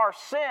confess our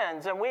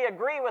sins, and we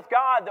agree with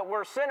God that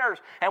we're sinners,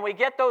 and we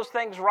get those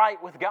things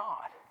right with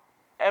God.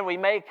 And we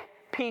make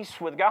peace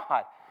with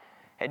God.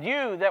 And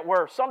you that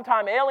were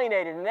sometime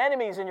alienated and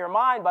enemies in your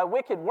mind by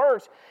wicked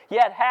works,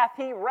 yet hath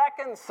he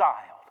reconciled.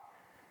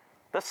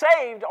 The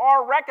saved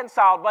are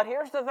reconciled, but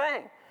here's the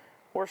thing.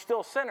 We're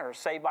still sinners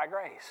saved by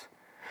grace.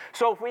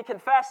 So if we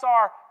confess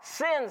our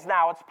sins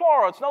now, it's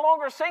plural. It's no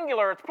longer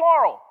singular, it's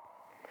plural.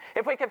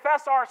 If we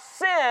confess our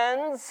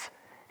sins,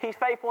 he's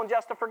faithful and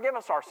just to forgive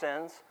us our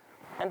sins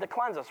and to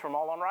cleanse us from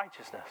all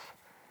unrighteousness.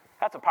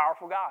 That's a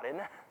powerful God, isn't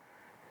it?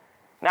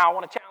 Now, I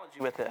want to challenge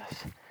you with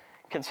this.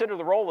 Consider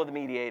the role of the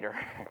mediator.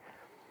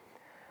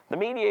 The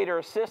mediator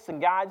assists and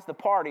guides the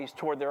parties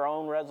toward their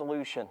own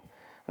resolution.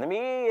 The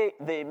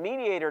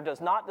mediator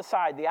does not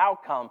decide the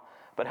outcome,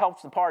 but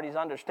helps the parties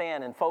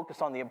understand and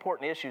focus on the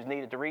important issues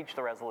needed to reach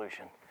the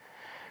resolution.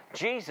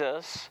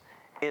 Jesus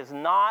is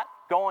not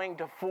going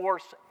to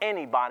force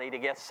anybody to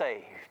get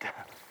saved.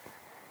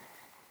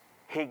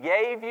 He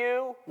gave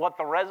you what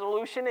the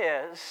resolution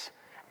is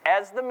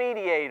as the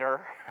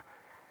mediator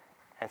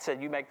and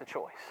said, you make the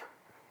choice.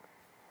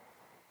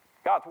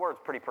 God's word's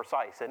pretty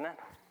precise, isn't it?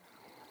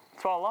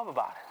 That's what I love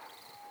about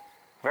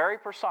it. Very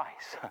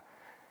precise.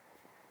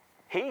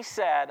 He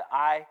said,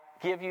 I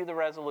give you the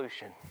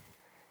resolution.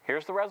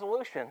 Here's the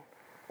resolution.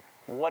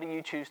 What do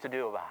you choose to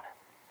do about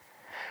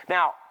it?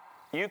 Now,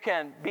 you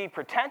can be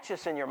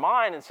pretentious in your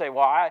mind and say,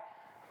 well,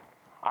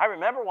 I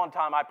remember one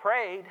time I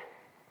prayed.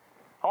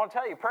 I want to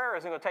tell you, prayer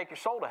isn't going to take your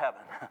soul to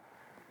heaven.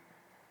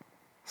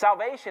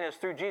 Salvation is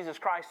through Jesus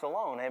Christ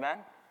alone, amen?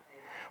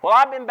 Well,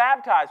 I've been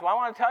baptized. Well, I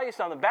want to tell you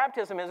something.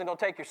 Baptism isn't going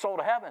to take your soul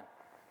to heaven.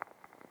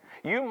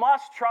 You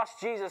must trust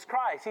Jesus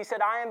Christ. He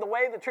said, I am the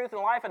way, the truth, and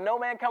the life, and no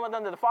man cometh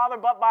unto the Father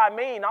but by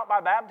me, not by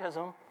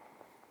baptism.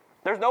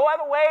 There's no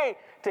other way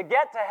to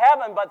get to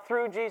heaven but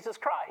through Jesus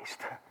Christ.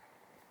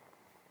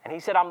 And he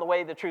said, I'm the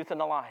way, the truth, and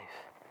the life.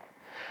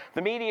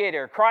 The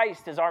mediator,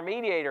 Christ, is our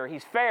mediator.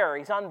 He's fair.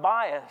 He's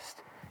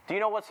unbiased. Do you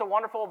know what's so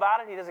wonderful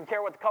about it? He doesn't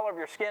care what the color of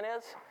your skin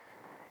is.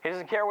 He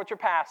doesn't care what your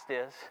past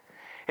is.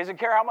 He doesn't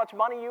care how much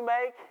money you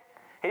make.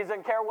 He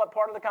doesn't care what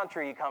part of the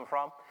country you come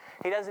from.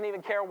 He doesn't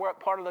even care what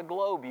part of the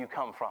globe you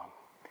come from.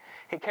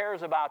 He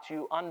cares about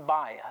you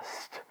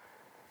unbiased.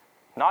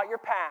 Not your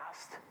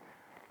past,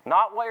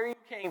 not where you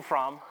came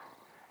from,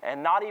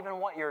 and not even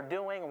what you're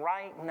doing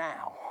right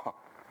now.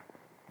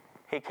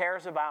 He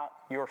cares about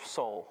your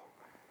soul.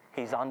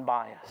 He's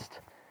unbiased.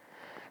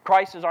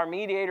 Christ is our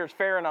mediator, is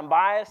fair and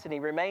unbiased, and he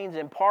remains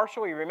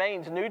impartial. He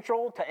remains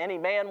neutral to any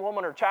man,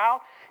 woman, or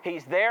child.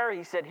 He's there.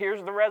 He said,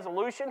 here's the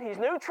resolution. He's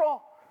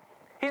neutral.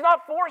 He's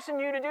not forcing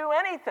you to do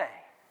anything.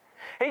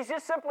 He's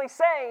just simply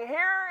saying,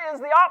 here is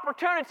the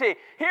opportunity.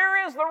 Here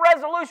is the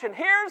resolution.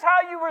 Here's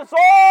how you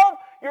resolve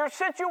your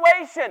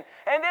situation.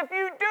 And if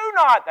you do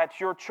not, that's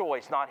your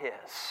choice, not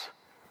his.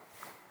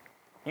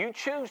 You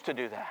choose to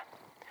do that.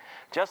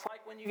 Just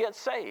like when you get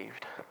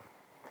saved.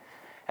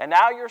 And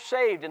now you're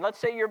saved, and let's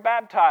say you're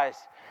baptized,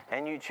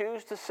 and you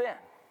choose to sin.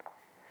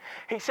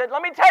 He said,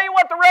 let me tell you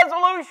what the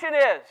resolution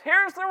is.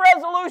 Here's the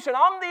resolution.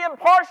 I'm the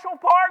impartial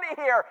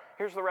party here.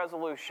 Here's the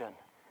resolution.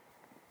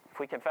 If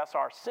we confess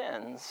our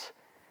sins,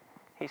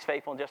 he's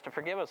faithful just to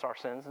forgive us our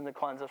sins and to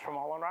cleanse us from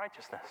all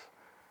unrighteousness.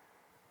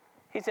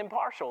 He's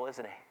impartial,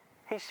 isn't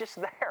he? He's just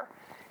there.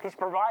 He's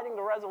providing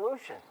the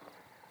resolution.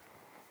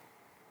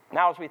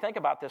 Now, as we think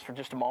about this for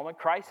just a moment,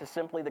 Christ is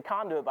simply the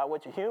conduit by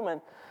which a human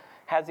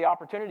has the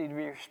opportunity to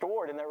be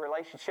restored in their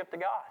relationship to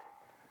God.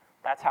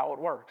 That's how it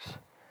works.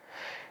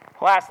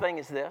 Last thing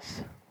is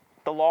this.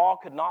 The law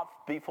could not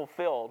be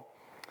fulfilled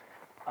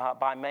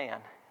by man.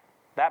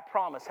 That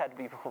promise had to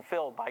be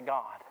fulfilled by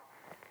God.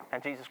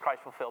 And Jesus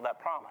Christ fulfilled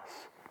that promise.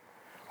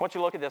 I want you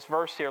to look at this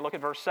verse here. Look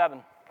at verse 7.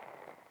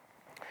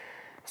 It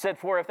said,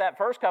 for if that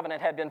first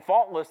covenant had been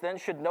faultless, then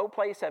should no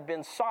place have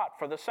been sought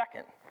for the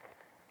second.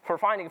 For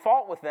finding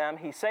fault with them,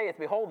 he saith,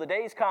 behold, the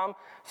days come,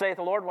 saith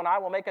the Lord, when I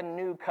will make a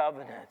new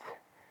covenant.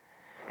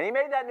 And he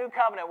made that new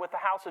covenant with the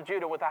house of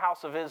Judah, with the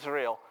house of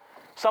Israel.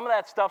 Some of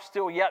that stuff's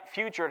still yet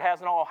future. It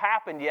hasn't all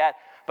happened yet.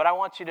 But I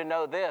want you to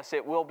know this.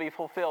 It will be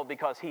fulfilled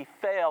because he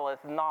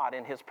faileth not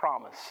in his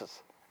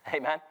promises.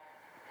 Amen?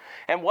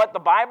 And what the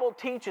Bible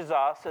teaches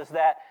us is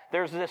that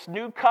there's this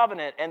new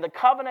covenant, and the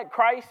covenant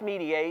Christ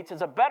mediates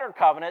is a better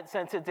covenant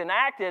since it's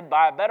enacted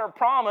by a better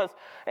promise,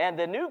 and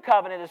the new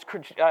covenant is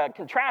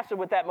contrasted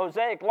with that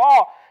Mosaic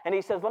law, and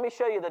he says, let me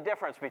show you the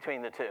difference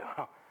between the two.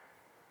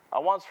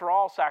 A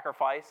once-for-all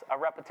sacrifice, a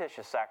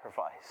repetitious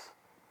sacrifice.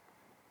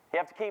 You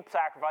have to keep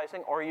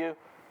sacrificing, or you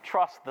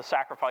trust the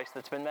sacrifice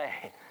that's been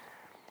made.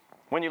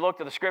 When you look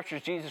to the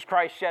Scriptures, Jesus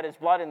Christ shed his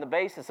blood in the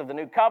basis of the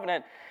new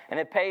covenant, and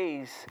it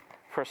pays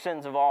for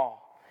sins of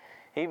all,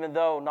 even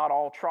though not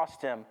all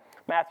trust him.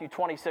 Matthew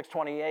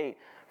 26:28,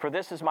 for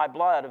this is my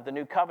blood of the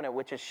new covenant,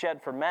 which is shed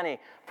for many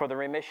for the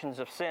remissions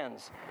of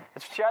sins.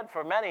 It's shed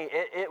for many.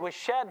 It was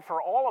shed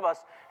for all of us,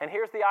 and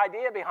here's the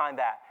idea behind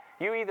that.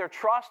 You either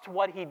trust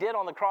what he did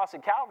on the cross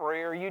at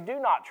Calvary, or you do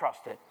not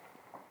trust it.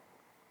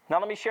 Now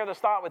let me share this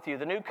thought with you.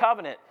 The new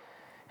covenant,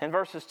 in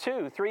verses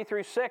 2, 3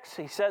 through 6,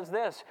 he says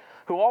this,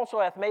 who also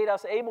hath made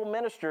us able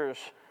ministers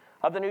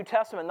of the New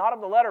Testament, not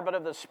of the letter, but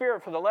of the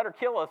Spirit, for the letter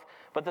killeth,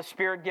 but the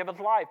Spirit giveth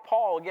life.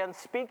 Paul, again,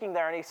 speaking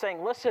there, and he's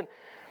saying, listen,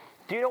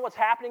 do you know what's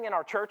happening in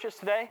our churches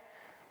today?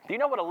 Do you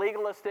know what a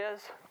legalist is?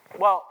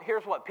 Well,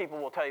 here's what people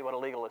will tell you what a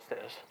legalist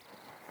is.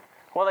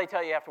 Well, they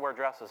tell you have to wear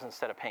dresses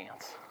instead of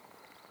pants.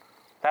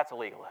 That's a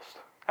legalist.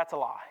 That's a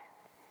lie.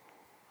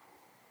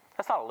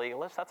 That's not a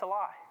legalist, that's a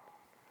lie.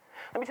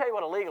 Let me tell you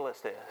what a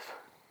legalist is.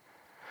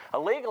 A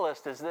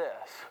legalist is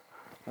this,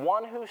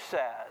 one who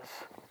says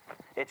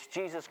it's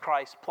Jesus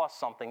Christ plus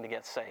something to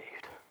get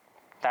saved.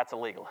 That's a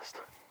legalist.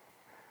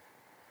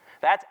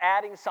 That's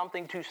adding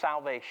something to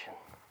salvation.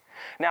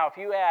 Now, if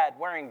you add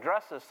wearing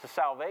dresses to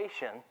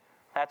salvation,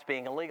 that's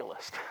being a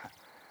legalist.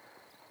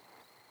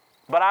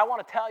 But I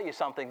want to tell you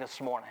something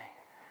this morning.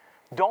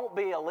 Don't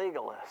be a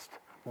legalist.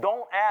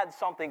 Don't add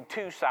something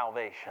to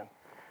salvation.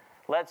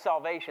 Let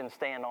salvation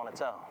stand on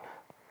its own.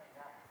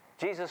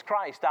 Jesus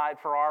Christ died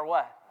for our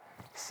what?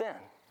 Sin.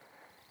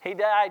 He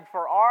died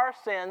for our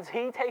sins.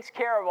 He takes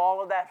care of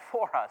all of that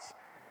for us.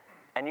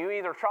 And you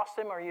either trust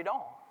him or you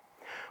don't.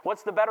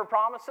 What's the better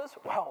promises?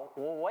 Well,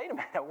 wait a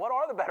minute. What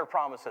are the better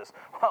promises?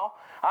 Well,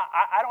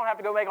 I don't have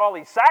to go make all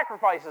these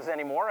sacrifices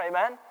anymore.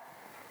 Amen?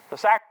 The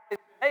sacrifice.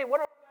 Hey,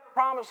 what are the better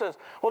promises?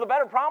 Well, the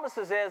better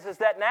promises is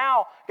that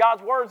now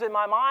God's word's in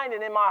my mind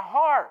and in my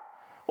heart.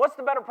 What's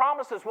the better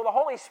promises? Well, the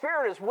Holy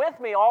Spirit is with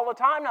me all the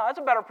time now. That's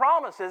a better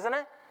promise, isn't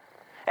it?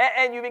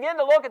 And you begin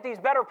to look at these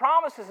better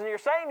promises and you're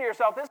saying to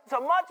yourself, this is a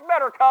much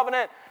better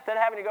covenant than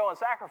having to go and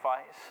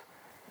sacrifice.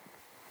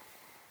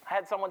 I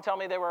had someone tell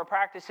me they were a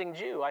practicing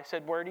Jew. I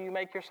said, where do you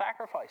make your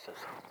sacrifices?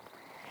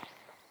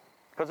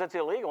 Because it's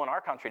illegal in our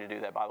country to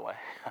do that, by the way.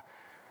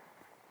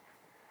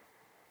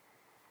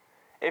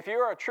 If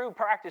you're a true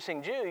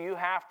practicing Jew, you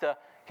have to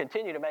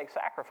continue to make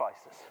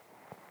sacrifices.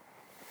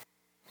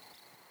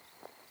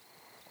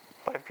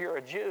 But if you're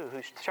a Jew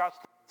who trusts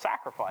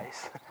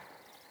sacrifice,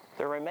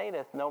 there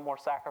remaineth no more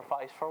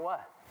sacrifice for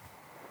what?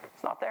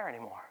 It's not there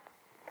anymore.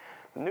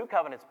 The new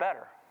covenant's better.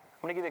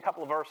 I'm going to give you a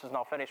couple of verses and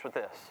I'll finish with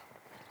this.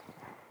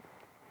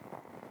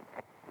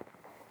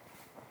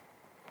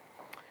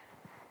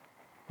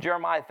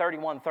 Jeremiah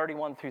 31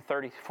 through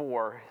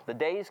 34. The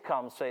days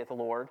come, saith the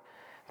Lord,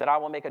 that I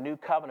will make a new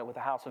covenant with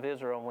the house of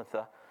Israel and with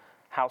the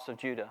house of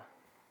Judah.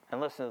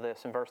 And listen to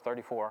this in verse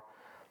 34.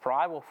 For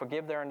I will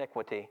forgive their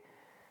iniquity,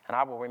 and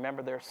I will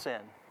remember their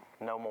sin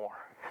no more.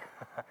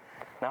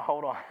 Now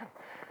hold on.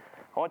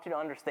 I want you to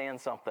understand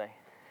something.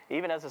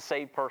 even as a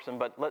saved person,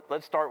 but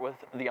let's start with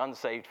the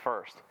unsaved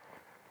first.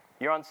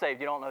 You're unsaved.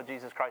 You don't know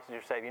Jesus Christ as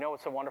your Savior. You know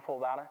what's so wonderful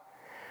about it?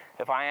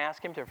 If I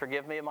ask him to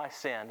forgive me of my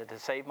sin and to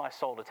save my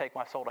soul, to take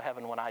my soul to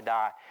heaven when I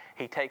die,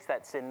 he takes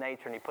that sin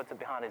nature and he puts it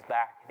behind his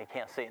back and he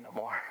can't see it no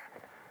more.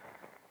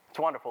 It's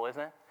wonderful,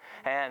 isn't it?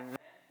 And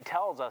he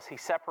tells us he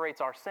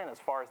separates our sin as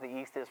far as the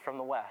east is from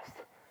the west.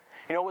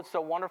 You know what's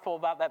so wonderful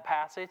about that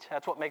passage?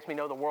 That's what makes me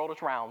know the world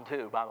is round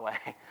too, by the way.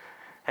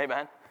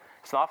 Amen.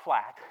 It's not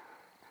flat.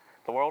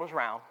 The world is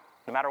round.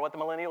 No matter what the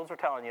millennials are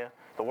telling you,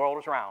 the world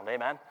is round.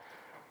 Amen.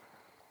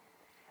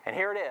 And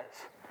here it is.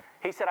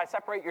 He said, I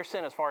separate your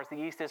sin as far as the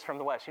east is from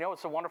the west. You know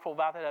what's so wonderful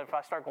about that? If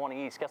I start going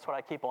east, guess what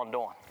I keep on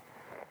doing?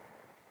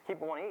 Keep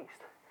going east.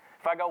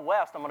 If I go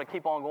west, I'm going to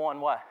keep on going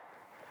what?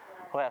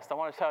 West. I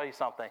want to tell you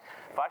something.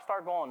 If I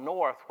start going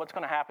north, what's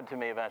going to happen to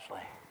me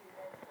eventually?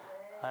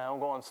 I'm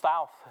going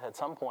south at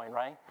some point,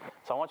 right?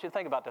 So I want you to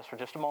think about this for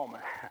just a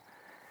moment.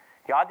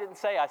 God didn't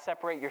say, I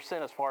separate your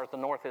sin as far as the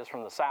north is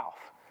from the south.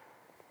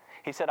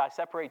 He said, I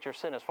separate your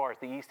sin as far as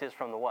the east is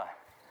from the what?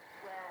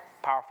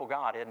 West. Powerful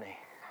God, isn't he?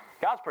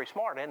 God's pretty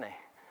smart, isn't he?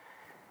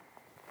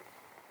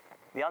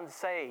 The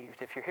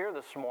unsaved, if you're here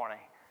this morning,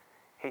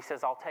 he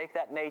says, I'll take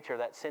that nature,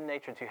 that sin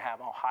nature that you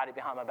have, I'll hide it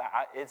behind my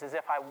back. It's as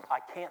if I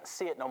can't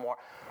see it no more.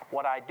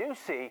 What I do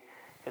see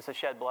is the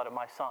shed blood of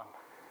my Son.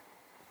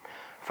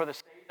 For the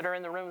saved that are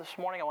in the room this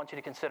morning, I want you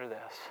to consider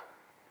this.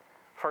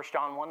 1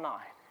 John 1:9.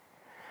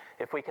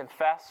 If we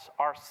confess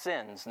our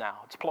sins now,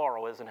 it's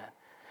plural, isn't it?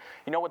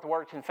 You know what the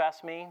word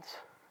confess means?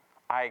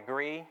 I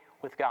agree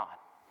with God.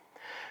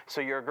 So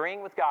you're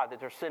agreeing with God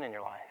that there's sin in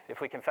your life. If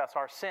we confess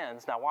our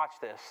sins, now watch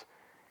this.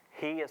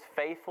 He is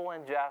faithful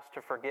and just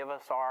to forgive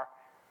us our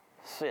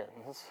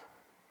sins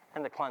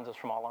and to cleanse us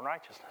from all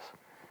unrighteousness.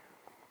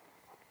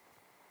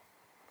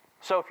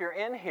 So if you're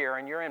in here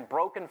and you're in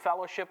broken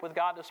fellowship with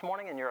God this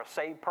morning and you're a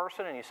saved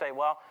person and you say,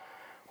 well,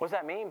 what does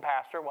that mean,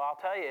 Pastor? Well,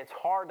 I'll tell you, it's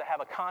hard to have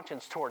a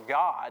conscience toward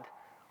God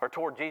or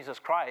toward Jesus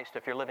Christ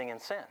if you're living in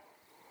sin.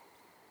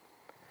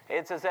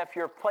 It's as if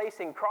you're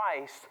placing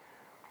Christ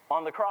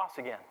on the cross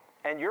again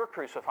and you're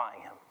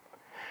crucifying him.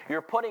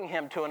 You're putting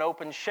him to an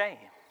open shame.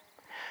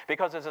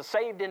 Because as a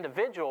saved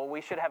individual,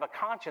 we should have a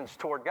conscience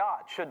toward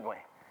God, shouldn't we?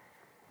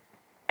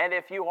 And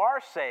if you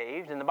are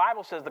saved, and the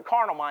Bible says the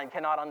carnal mind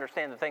cannot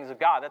understand the things of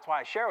God. That's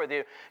why I share with you,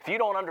 if you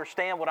don't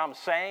understand what I'm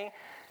saying,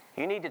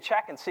 you need to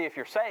check and see if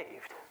you're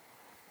saved.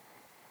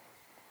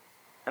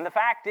 And the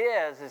fact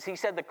is he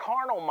said the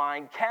carnal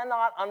mind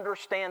cannot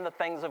understand the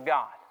things of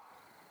God.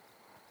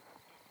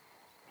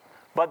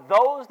 But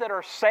those that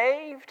are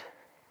saved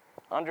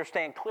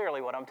understand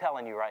clearly what I'm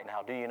telling you right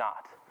now, do you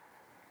not?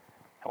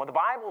 And what the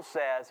Bible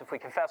says, if we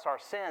confess our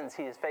sins,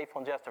 he is faithful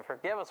and just to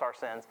forgive us our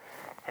sins,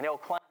 and he'll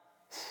cleanse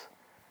us.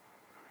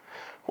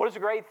 What is the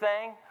great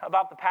thing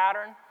about the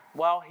pattern?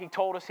 Well, he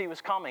told us he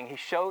was coming. He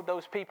showed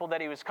those people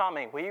that he was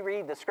coming. We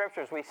read the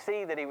scriptures, we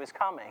see that he was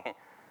coming.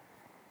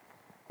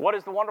 What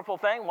is the wonderful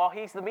thing? Well,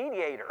 he's the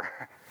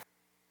mediator.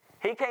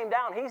 He came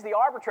down. He's the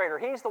arbitrator.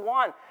 He's the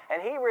one.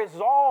 And he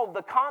resolved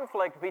the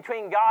conflict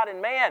between God and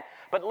man.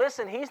 But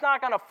listen, he's not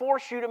going to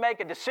force you to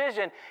make a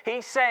decision.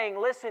 He's saying,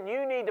 listen,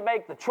 you need to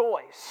make the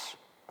choice.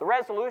 The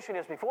resolution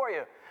is before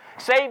you.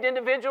 Saved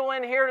individual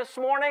in here this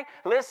morning,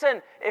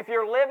 listen, if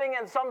you're living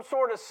in some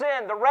sort of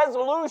sin, the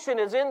resolution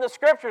is in the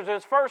scriptures.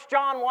 It's 1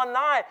 John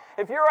 1:9.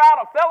 If you're out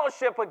of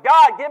fellowship with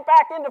God, get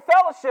back into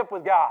fellowship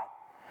with God.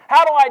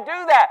 How do I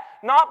do that?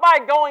 Not by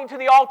going to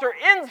the altar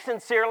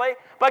insincerely,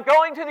 but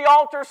going to the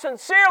altar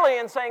sincerely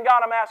and saying,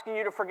 God, I'm asking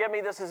you to forgive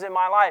me. This is in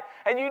my life.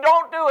 And you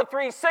don't do a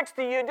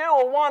 360, you do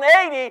a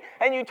 180,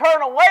 and you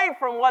turn away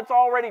from what's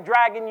already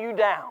dragging you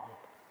down.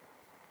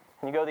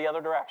 And you go the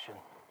other direction.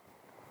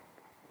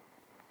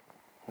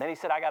 And then he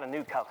said, I got a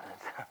new covenant.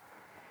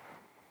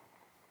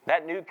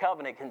 That new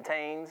covenant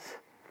contains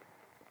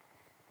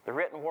the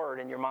written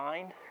word in your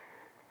mind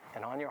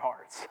and on your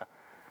hearts.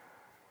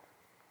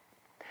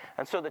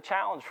 And so the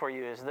challenge for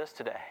you is this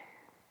today.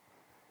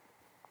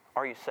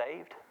 Are you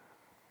saved?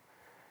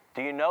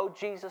 Do you know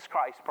Jesus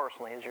Christ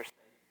personally as your Savior?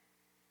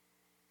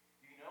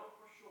 Do you know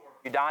for sure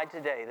if you died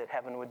today that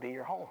heaven would be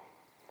your home?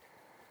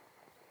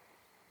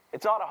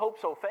 It's not a hope,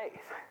 so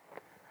faith.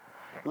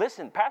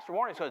 Listen, Pastor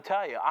Warren's going to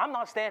tell you, I'm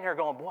not standing here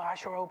going, boy, I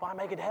sure hope I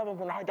make it to heaven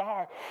when I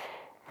die.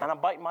 And I'm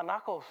biting my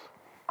knuckles.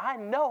 I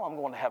know I'm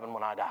going to heaven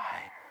when I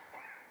die.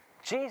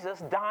 Jesus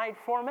died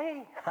for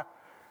me.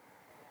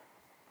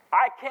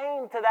 I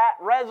came to that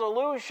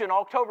resolution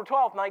October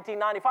 12th,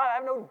 1995. I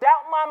have no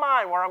doubt in my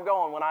mind where I'm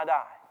going when I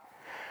die.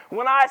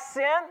 When I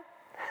sin,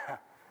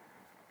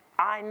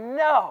 I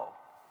know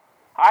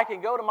I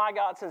can go to my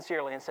God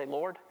sincerely and say,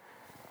 Lord,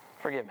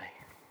 forgive me.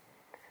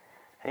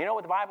 And you know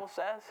what the Bible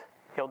says?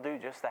 He'll do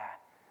just that.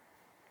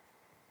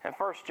 In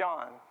 1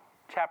 John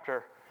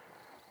chapter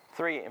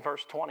 3 and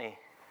verse 20,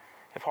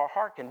 if our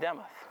heart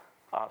condemneth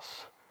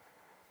us,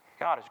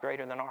 God is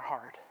greater than our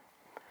heart.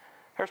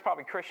 There's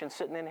probably Christians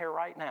sitting in here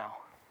right now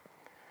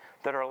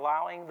that are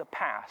allowing the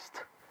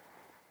past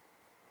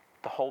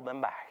to hold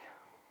them back.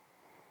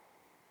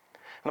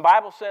 And the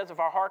Bible says if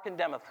our heart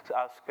condemneth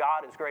us,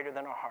 God is greater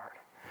than our heart.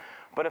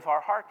 But if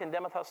our heart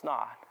condemneth us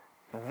not,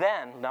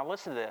 then, now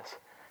listen to this,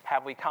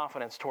 have we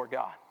confidence toward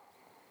God.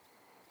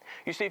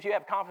 You see, if you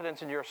have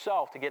confidence in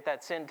yourself to get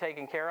that sin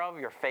taken care of,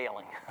 you're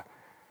failing.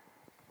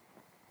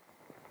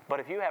 But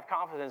if you have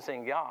confidence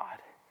in God,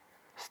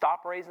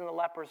 stop raising the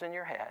lepers in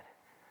your head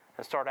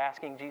and start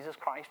asking Jesus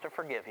Christ to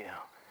forgive you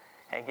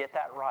and get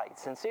that right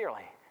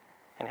sincerely,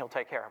 and He'll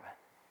take care of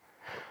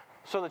it.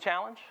 So the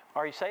challenge,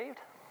 are you saved?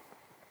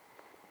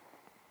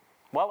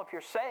 Well, if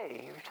you're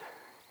saved,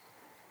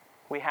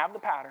 we have the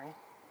pattern,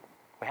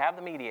 we have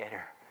the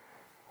mediator,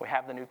 we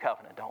have the new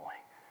covenant, don't we?